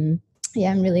I'm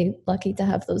really lucky to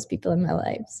have those people in my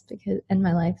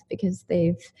life because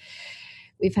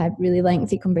we've had really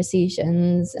lengthy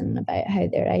conversations and about how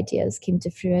their ideas came to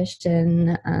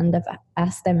fruition, and I've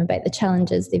asked them about the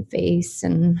challenges they face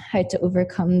and how to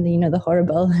overcome the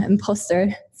horrible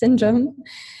imposter syndrome.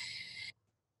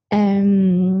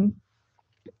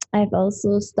 I've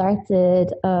also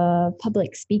started a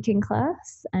public speaking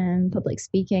class, and public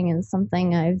speaking is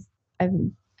something I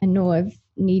know I've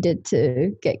needed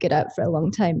to get good at for a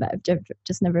long time, but I've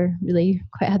just never really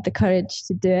quite had the courage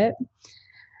to do it.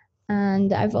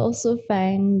 And I've also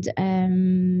found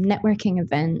networking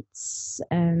events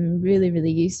really,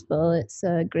 really useful. It's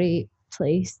a great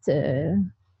place to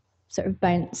sort of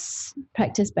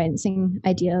practice bouncing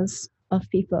ideas off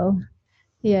people.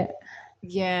 Yeah.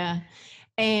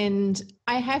 And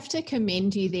I have to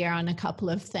commend you there on a couple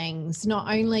of things.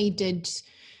 Not only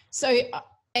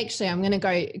actually, I'm going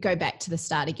to go back to the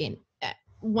start again.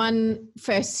 One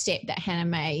first step that Hannah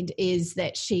made is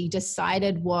that she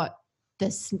decided what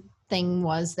this thing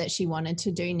was that she wanted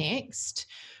to do next,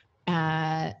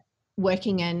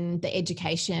 working in the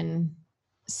education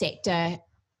sector,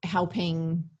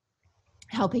 helping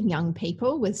young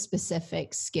people with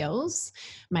specific skills,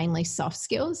 mainly soft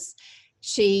skills.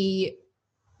 She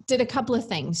did a couple of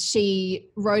things. She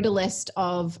wrote a list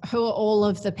of who are all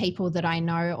of the people that I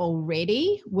know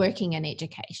already working in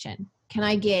education. Can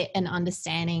I get an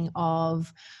understanding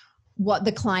of what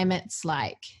the climate's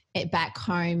like back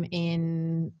home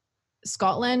in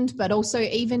Scotland, but also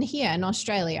even here in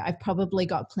Australia? I've probably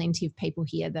got plenty of people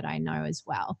here that I know as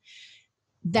well.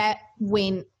 That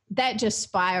just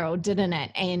spiraled, didn't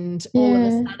it? And all of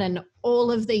a sudden,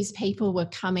 all of these people were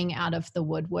coming out of the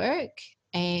woodwork,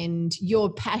 and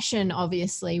your passion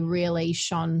obviously really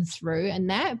shone through in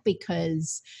that,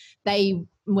 because they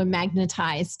were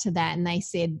magnetized to that and they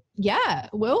said, yeah,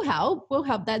 we'll help.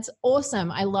 That's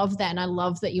awesome. I love that. And I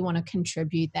love that you want to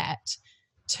contribute that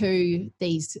to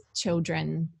these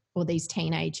children or these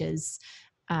teenagers'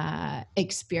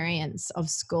 experience of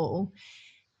school.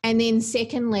 And then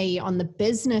secondly, on the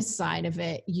business side of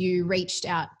it, you reached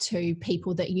out to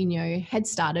people that you knew had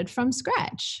started from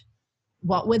scratch.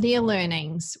 What were their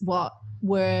learnings? What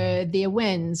were their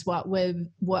wins? What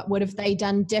have they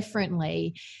done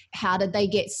differently? How did they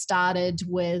get started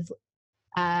with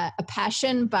a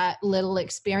passion but little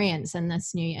experience in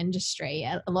this new industry.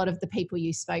 A lot of the people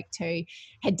you spoke to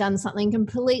had done something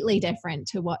completely different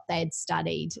to what they'd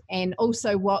studied. And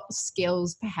also, what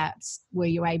skills perhaps were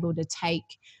you able to take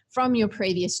from your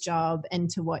previous job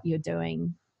into what you're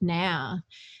doing now?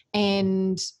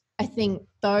 And I think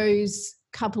those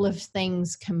couple of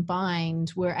things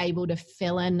combined were able to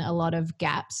fill in a lot of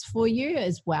gaps for you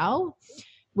as well,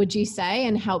 would you say,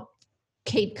 and help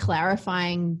keep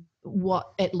clarifying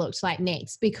what it looked like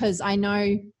next? Because I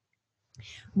know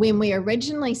when we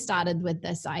originally started with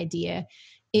this idea,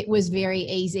 it was very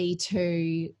easy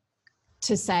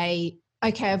to say,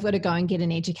 okay, I've got to go and get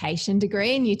an education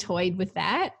degree, and you toyed with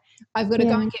that. I've got to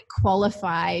go and get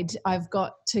qualified. I've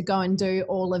got to go and do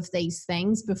all of these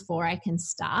things before I can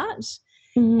start.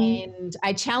 And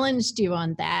I challenged you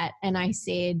on that, and I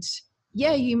said,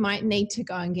 yeah, you might need to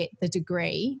go and get the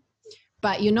degree,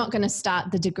 but you're not going to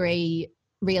start the degree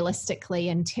realistically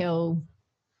until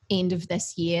end of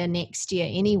this year, next year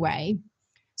anyway.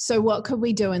 So what could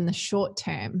we do in the short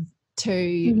term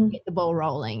to get the ball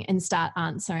rolling and start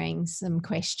answering some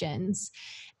questions?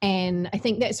 And I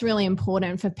think that's really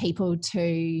important for people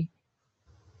to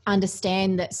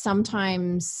understand, that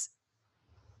sometimes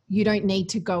you don't need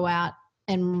to go out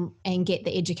and get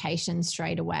the education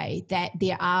straight away, that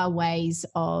there are ways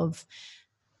of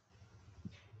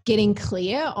getting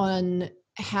clear on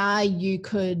how you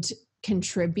could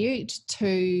contribute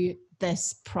to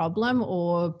this problem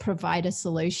or provide a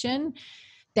solution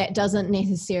that doesn't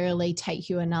necessarily take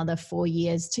you another 4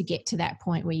 years to get to that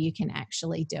point where you can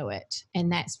actually do it. And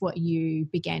that's what you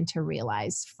began to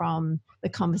realize from the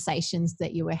conversations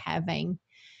that you were having.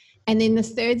 And then the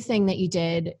third thing that you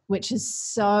did, which is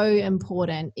so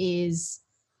important, is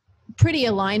pretty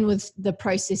aligned with the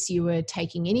process you were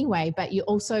taking anyway, but you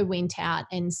also went out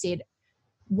and said,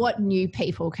 what new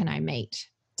people can I meet?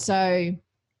 So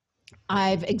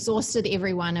I've exhausted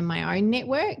everyone in my own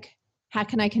network. How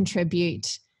can I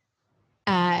contribute?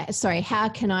 How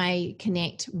can I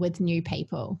connect with new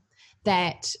people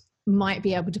that might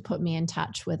be able to put me in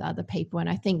touch with other people? And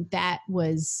I think that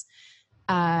was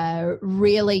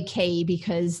really key,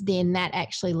 because then that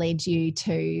actually led you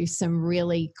to some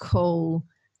really cool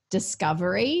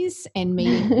discoveries and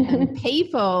meeting some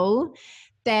people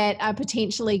that are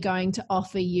potentially going to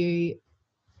offer you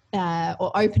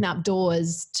or open up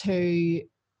doors to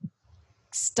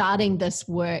starting this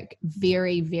work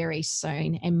very, very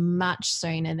soon, and much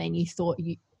sooner than you thought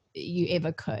you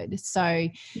ever could. So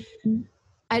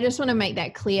I just want to make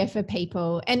that clear for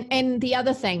people. And the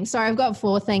other thing, so I've got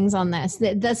 4 things on this.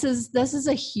 This is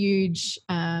a huge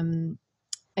thing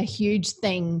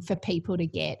for people to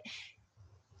get.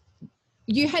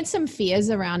 You had some fears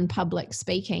around public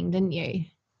speaking, didn't you?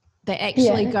 That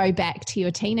actually go back to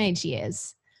your teenage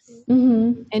years.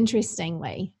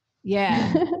 Interestingly.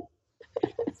 Yeah.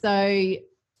 So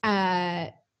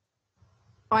I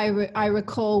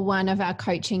recall one of our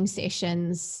coaching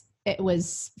sessions, it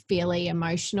was fairly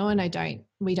emotional, and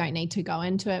we don't need to go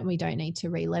into it, and we don't need to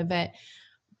relive it.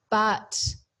 But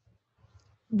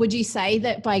would you say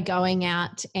that by going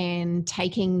out and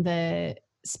taking the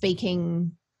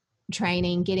speaking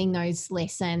training, getting those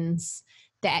lessons,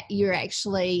 that you're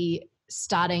actually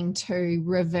starting to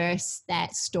reverse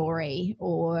that story,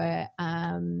 or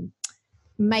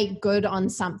make good on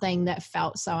something that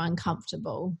felt so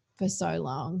uncomfortable for so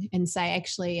long, and say,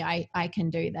 actually, I can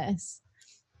do this?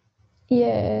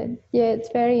 Yeah, it's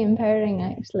very empowering,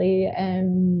 actually.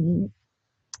 So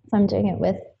I'm doing it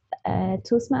with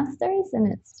Toastmasters,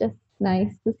 and it's just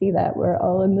nice to see that we're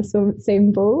all in the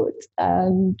same boat.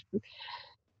 And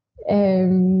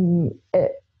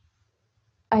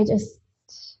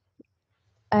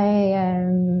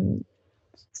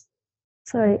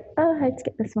how to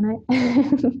get this one out.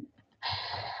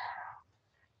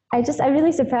 I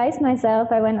really surprised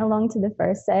myself. I went along to the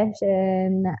first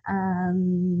session,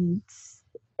 and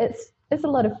it's a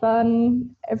lot of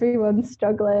fun. Everyone's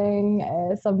struggling,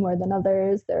 some more than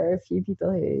others. There are a few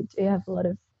people who do have a lot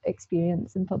of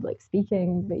experience in public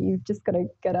speaking, but you've just got to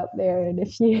get up there, and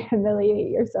if you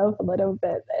humiliate yourself a little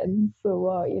bit, then so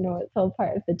what? It's all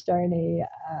part of the journey.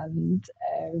 And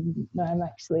no, I'm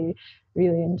actually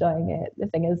really enjoying it. The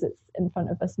thing is, it's in front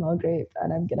of a small group,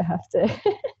 and I'm going to have to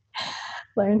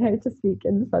learn how to speak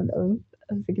in front of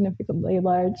a significantly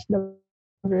large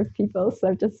number of people. So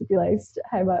I've just realized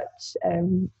how much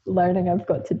learning I've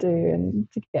got to do, and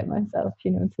to get myself,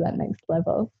 to that next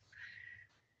level.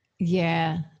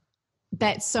 Yeah,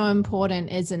 that's so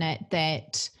important, isn't it?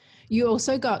 That you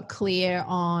also got clear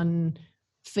on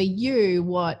for you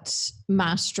what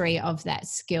mastery of that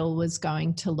skill was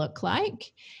going to look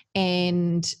like,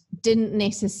 and didn't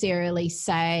necessarily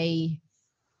say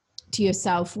to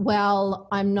yourself, well,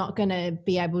 I'm not going to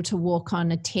be able to walk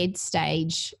on a TED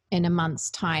stage in a month's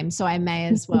time, so I may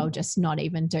as well just not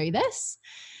even do this.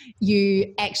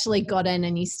 You actually got in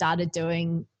and you started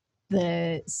doing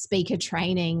the speaker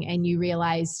training, and you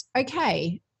realized,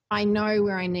 okay, I know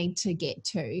where I need to get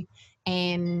to,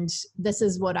 and this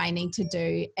is what I need to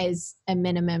do as a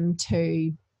minimum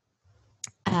to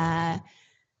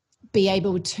be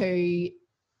able to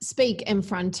speak in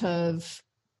front of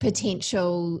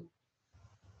potential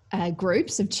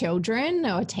groups of children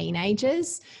or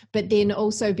teenagers, but then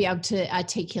also be able to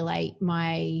articulate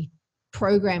my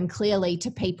program clearly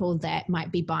to people that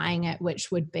might be buying it,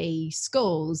 which would be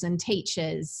schools and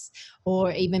teachers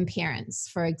or even parents,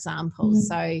 for example.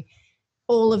 So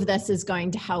all of this is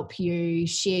going to help you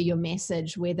share your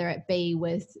message, whether it be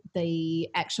with the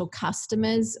actual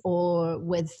customers or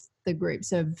with the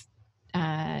groups of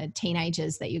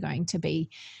teenagers that you're going to be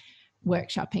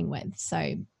workshopping with.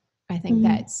 So I think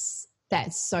that's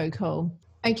so cool.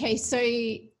 Okay, so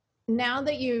now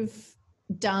that you've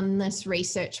done this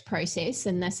research process,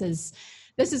 and this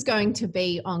is going to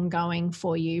be ongoing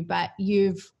for you, but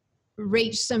you've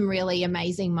reached some really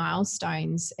amazing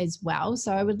milestones as well.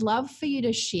 So I would love for you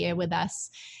to share with us,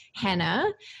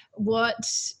 Hannah, what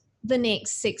the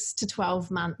next 6 to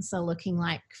 12 months are looking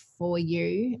like for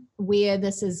you, where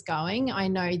this is going. I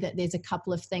know that there's a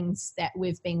couple of things that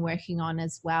we've been working on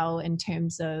as well in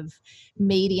terms of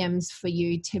mediums for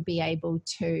you to be able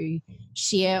to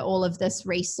share all of this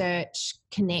research,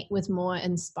 connect with more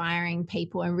inspiring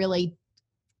people, and really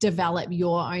develop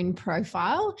your own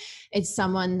profile. It's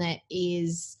someone that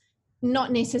is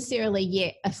not necessarily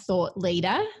yet a thought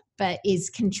leader, but is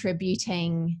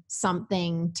contributing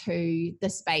something to the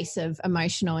space of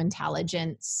emotional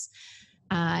intelligence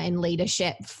and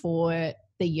leadership for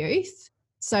the youth.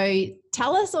 So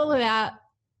tell us all about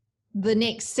the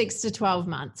next 6 to 12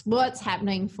 months. What's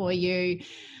happening for you?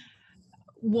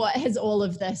 What has all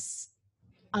of this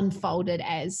unfolded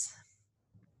as?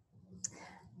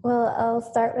 Well, I'll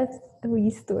start with a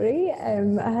wee story.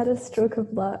 I had a stroke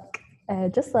of luck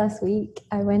just last week.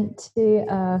 I went to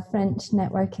a French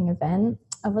networking event.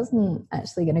 I wasn't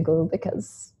actually going to go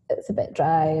because it's a bit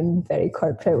dry and very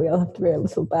corporate. We all have to wear a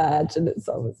little badge, and it's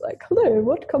always like, hello,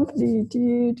 what company do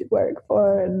you work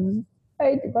for? And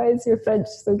why is your French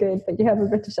so good, but you have a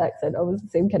British accent? Always the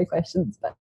same kind of questions.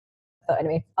 But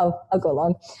anyway, I'll go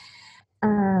along.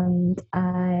 And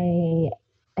I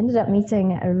ended up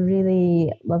meeting a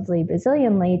really lovely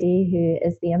Brazilian lady who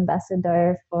is the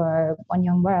ambassador for One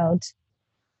Young World.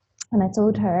 And I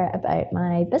told her about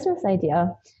my business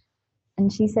idea.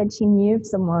 And she said she knew of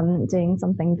someone doing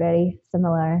something very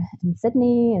similar in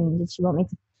Sydney. And did she want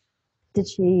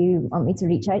me to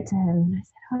reach out to him? And I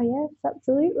said, oh yes,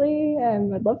 absolutely.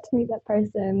 I'd love to meet that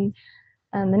person.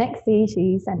 And the next day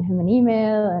she sent him an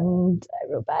email, and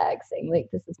I wrote back saying, like,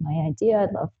 this is my idea.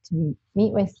 I'd love to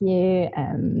meet with you.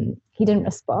 He didn't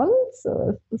respond, so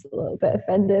I was a little bit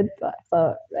offended, but I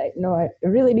thought, right, no, I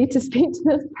really need to speak to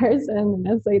this person.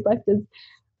 And so he left his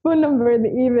phone number in the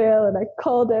email, and I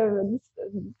called him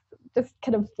and just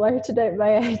kind of blurted out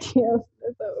my idea.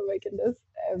 I thought, oh my goodness,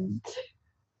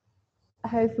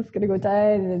 how's this going to go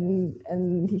down?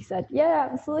 And he said, yeah,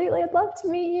 absolutely, I'd love to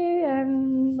meet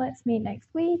you. Let's meet next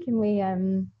week. And we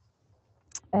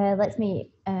let's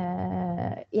meet.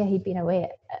 He'd been away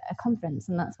at a conference,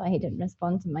 and that's why he didn't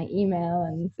respond to my email.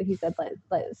 And so he said,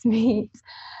 let's meet.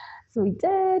 So we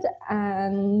did,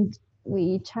 and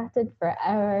we chatted for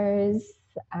hours.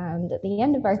 And at the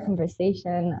end of our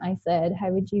conversation, I said, how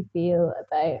would you feel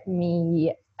about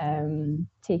me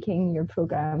taking your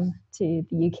program to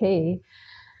the UK?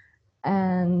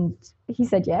 And he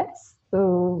said yes.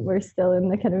 So we're still in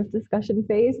the kind of discussion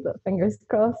phase, but fingers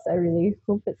crossed. I really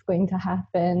hope it's going to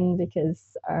happen,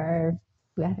 because I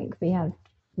think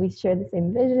we share the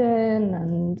same vision,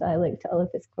 and I looked at all of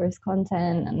his course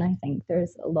content, and I think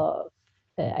there's a lot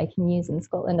that I can use in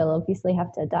Scotland. I'll obviously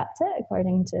have to adapt it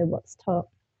according to what's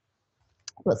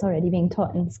already being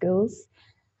taught in schools.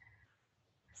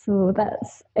 So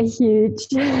that's a huge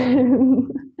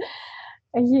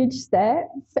a huge step.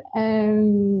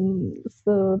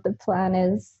 So the plan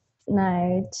is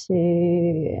now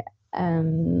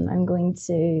I'm going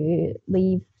to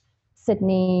leave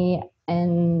Sydney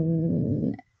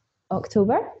in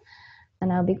October,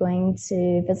 and I'll be going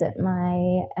to visit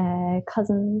my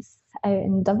cousins out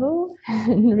in Dubbo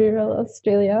in rural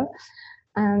Australia,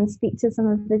 and speak to some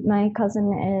of my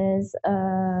cousin is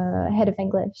head of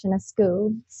English in a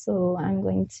school, so I'm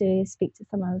going to speak to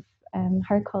some of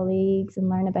her colleagues and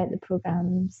learn about the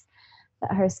programs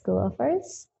that her school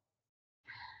offers.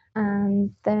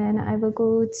 And then I will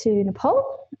go to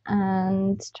Nepal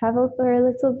and travel for a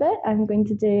little bit. I'm going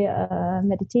to do a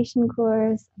meditation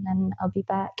course, and then I'll be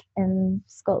back in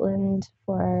Scotland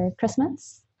for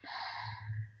Christmas.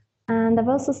 And I've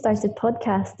also started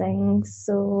podcasting,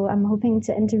 so I'm hoping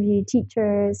to interview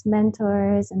teachers,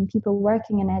 mentors, and people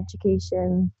working in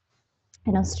education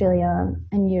in Australia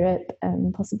and Europe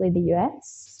and possibly the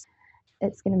US.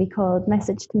 It's going to be called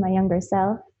Message to My Younger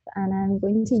Self, and I'm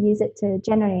going to use it to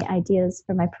generate ideas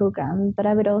for my program, but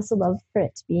I would also love for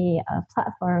it to be a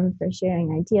platform for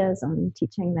sharing ideas on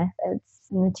teaching methods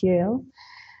and material.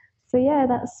 So yeah,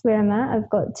 that's where I'm at. I've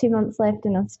got 2 months left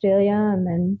in Australia and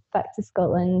then back to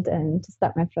Scotland and to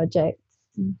start my project.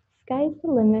 Sky's the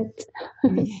limit.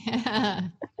 Yeah.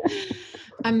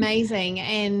 Amazing.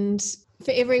 And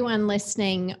for everyone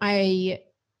listening, I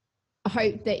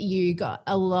hope that you got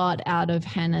a lot out of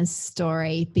Hannah's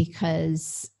story,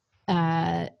 because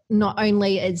not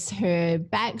only is her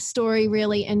backstory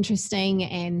really interesting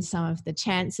and some of the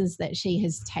chances that she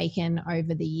has taken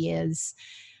over the years,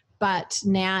 but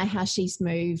now how she's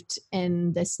moved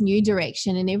in this new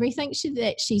direction and everything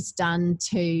that she's done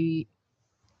to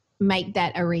make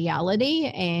that a reality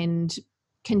and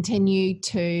continue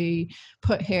to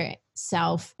put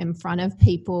herself in front of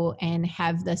people and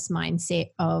have this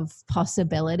mindset of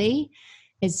possibility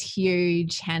is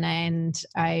huge, Hannah. And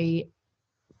I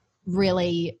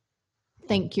really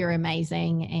think you're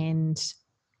amazing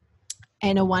and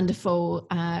a wonderful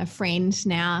friend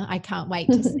now. I can't wait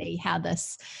to see how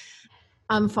this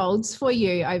unfolds for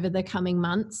you over the coming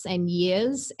months and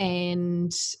years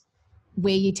and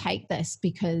where you take this,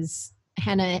 because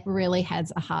Hannah really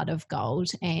has a heart of gold,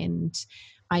 and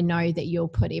I know that you'll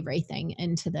put everything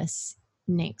into this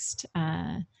next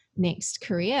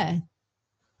career.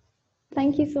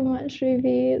 Thank you so much,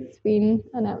 Ruby. It's been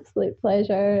an absolute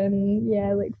pleasure, and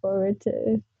yeah, I look forward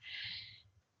to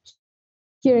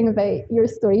hearing about your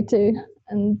story too.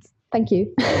 And thank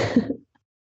you.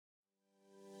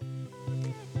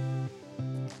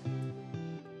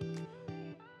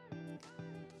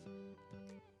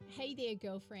 Hey there,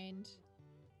 girlfriend.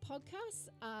 Podcasts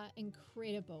are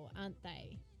incredible, aren't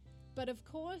they? But of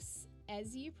course,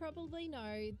 as you probably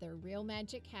know, the real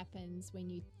magic happens when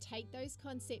you take those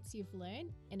concepts you've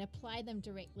learned and apply them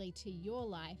directly to your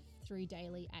life through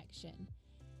daily action.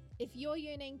 If you're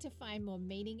yearning to find more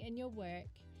meaning in your work,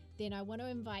 then I want to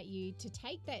invite you to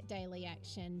take that daily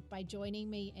action by joining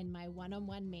me in my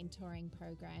one-on-one mentoring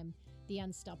program, The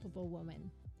Unstoppable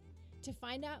Woman. To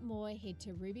find out more, head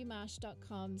to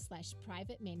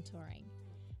rubymarsh.com/private mentoring.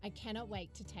 I cannot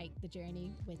wait to take the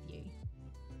journey with you.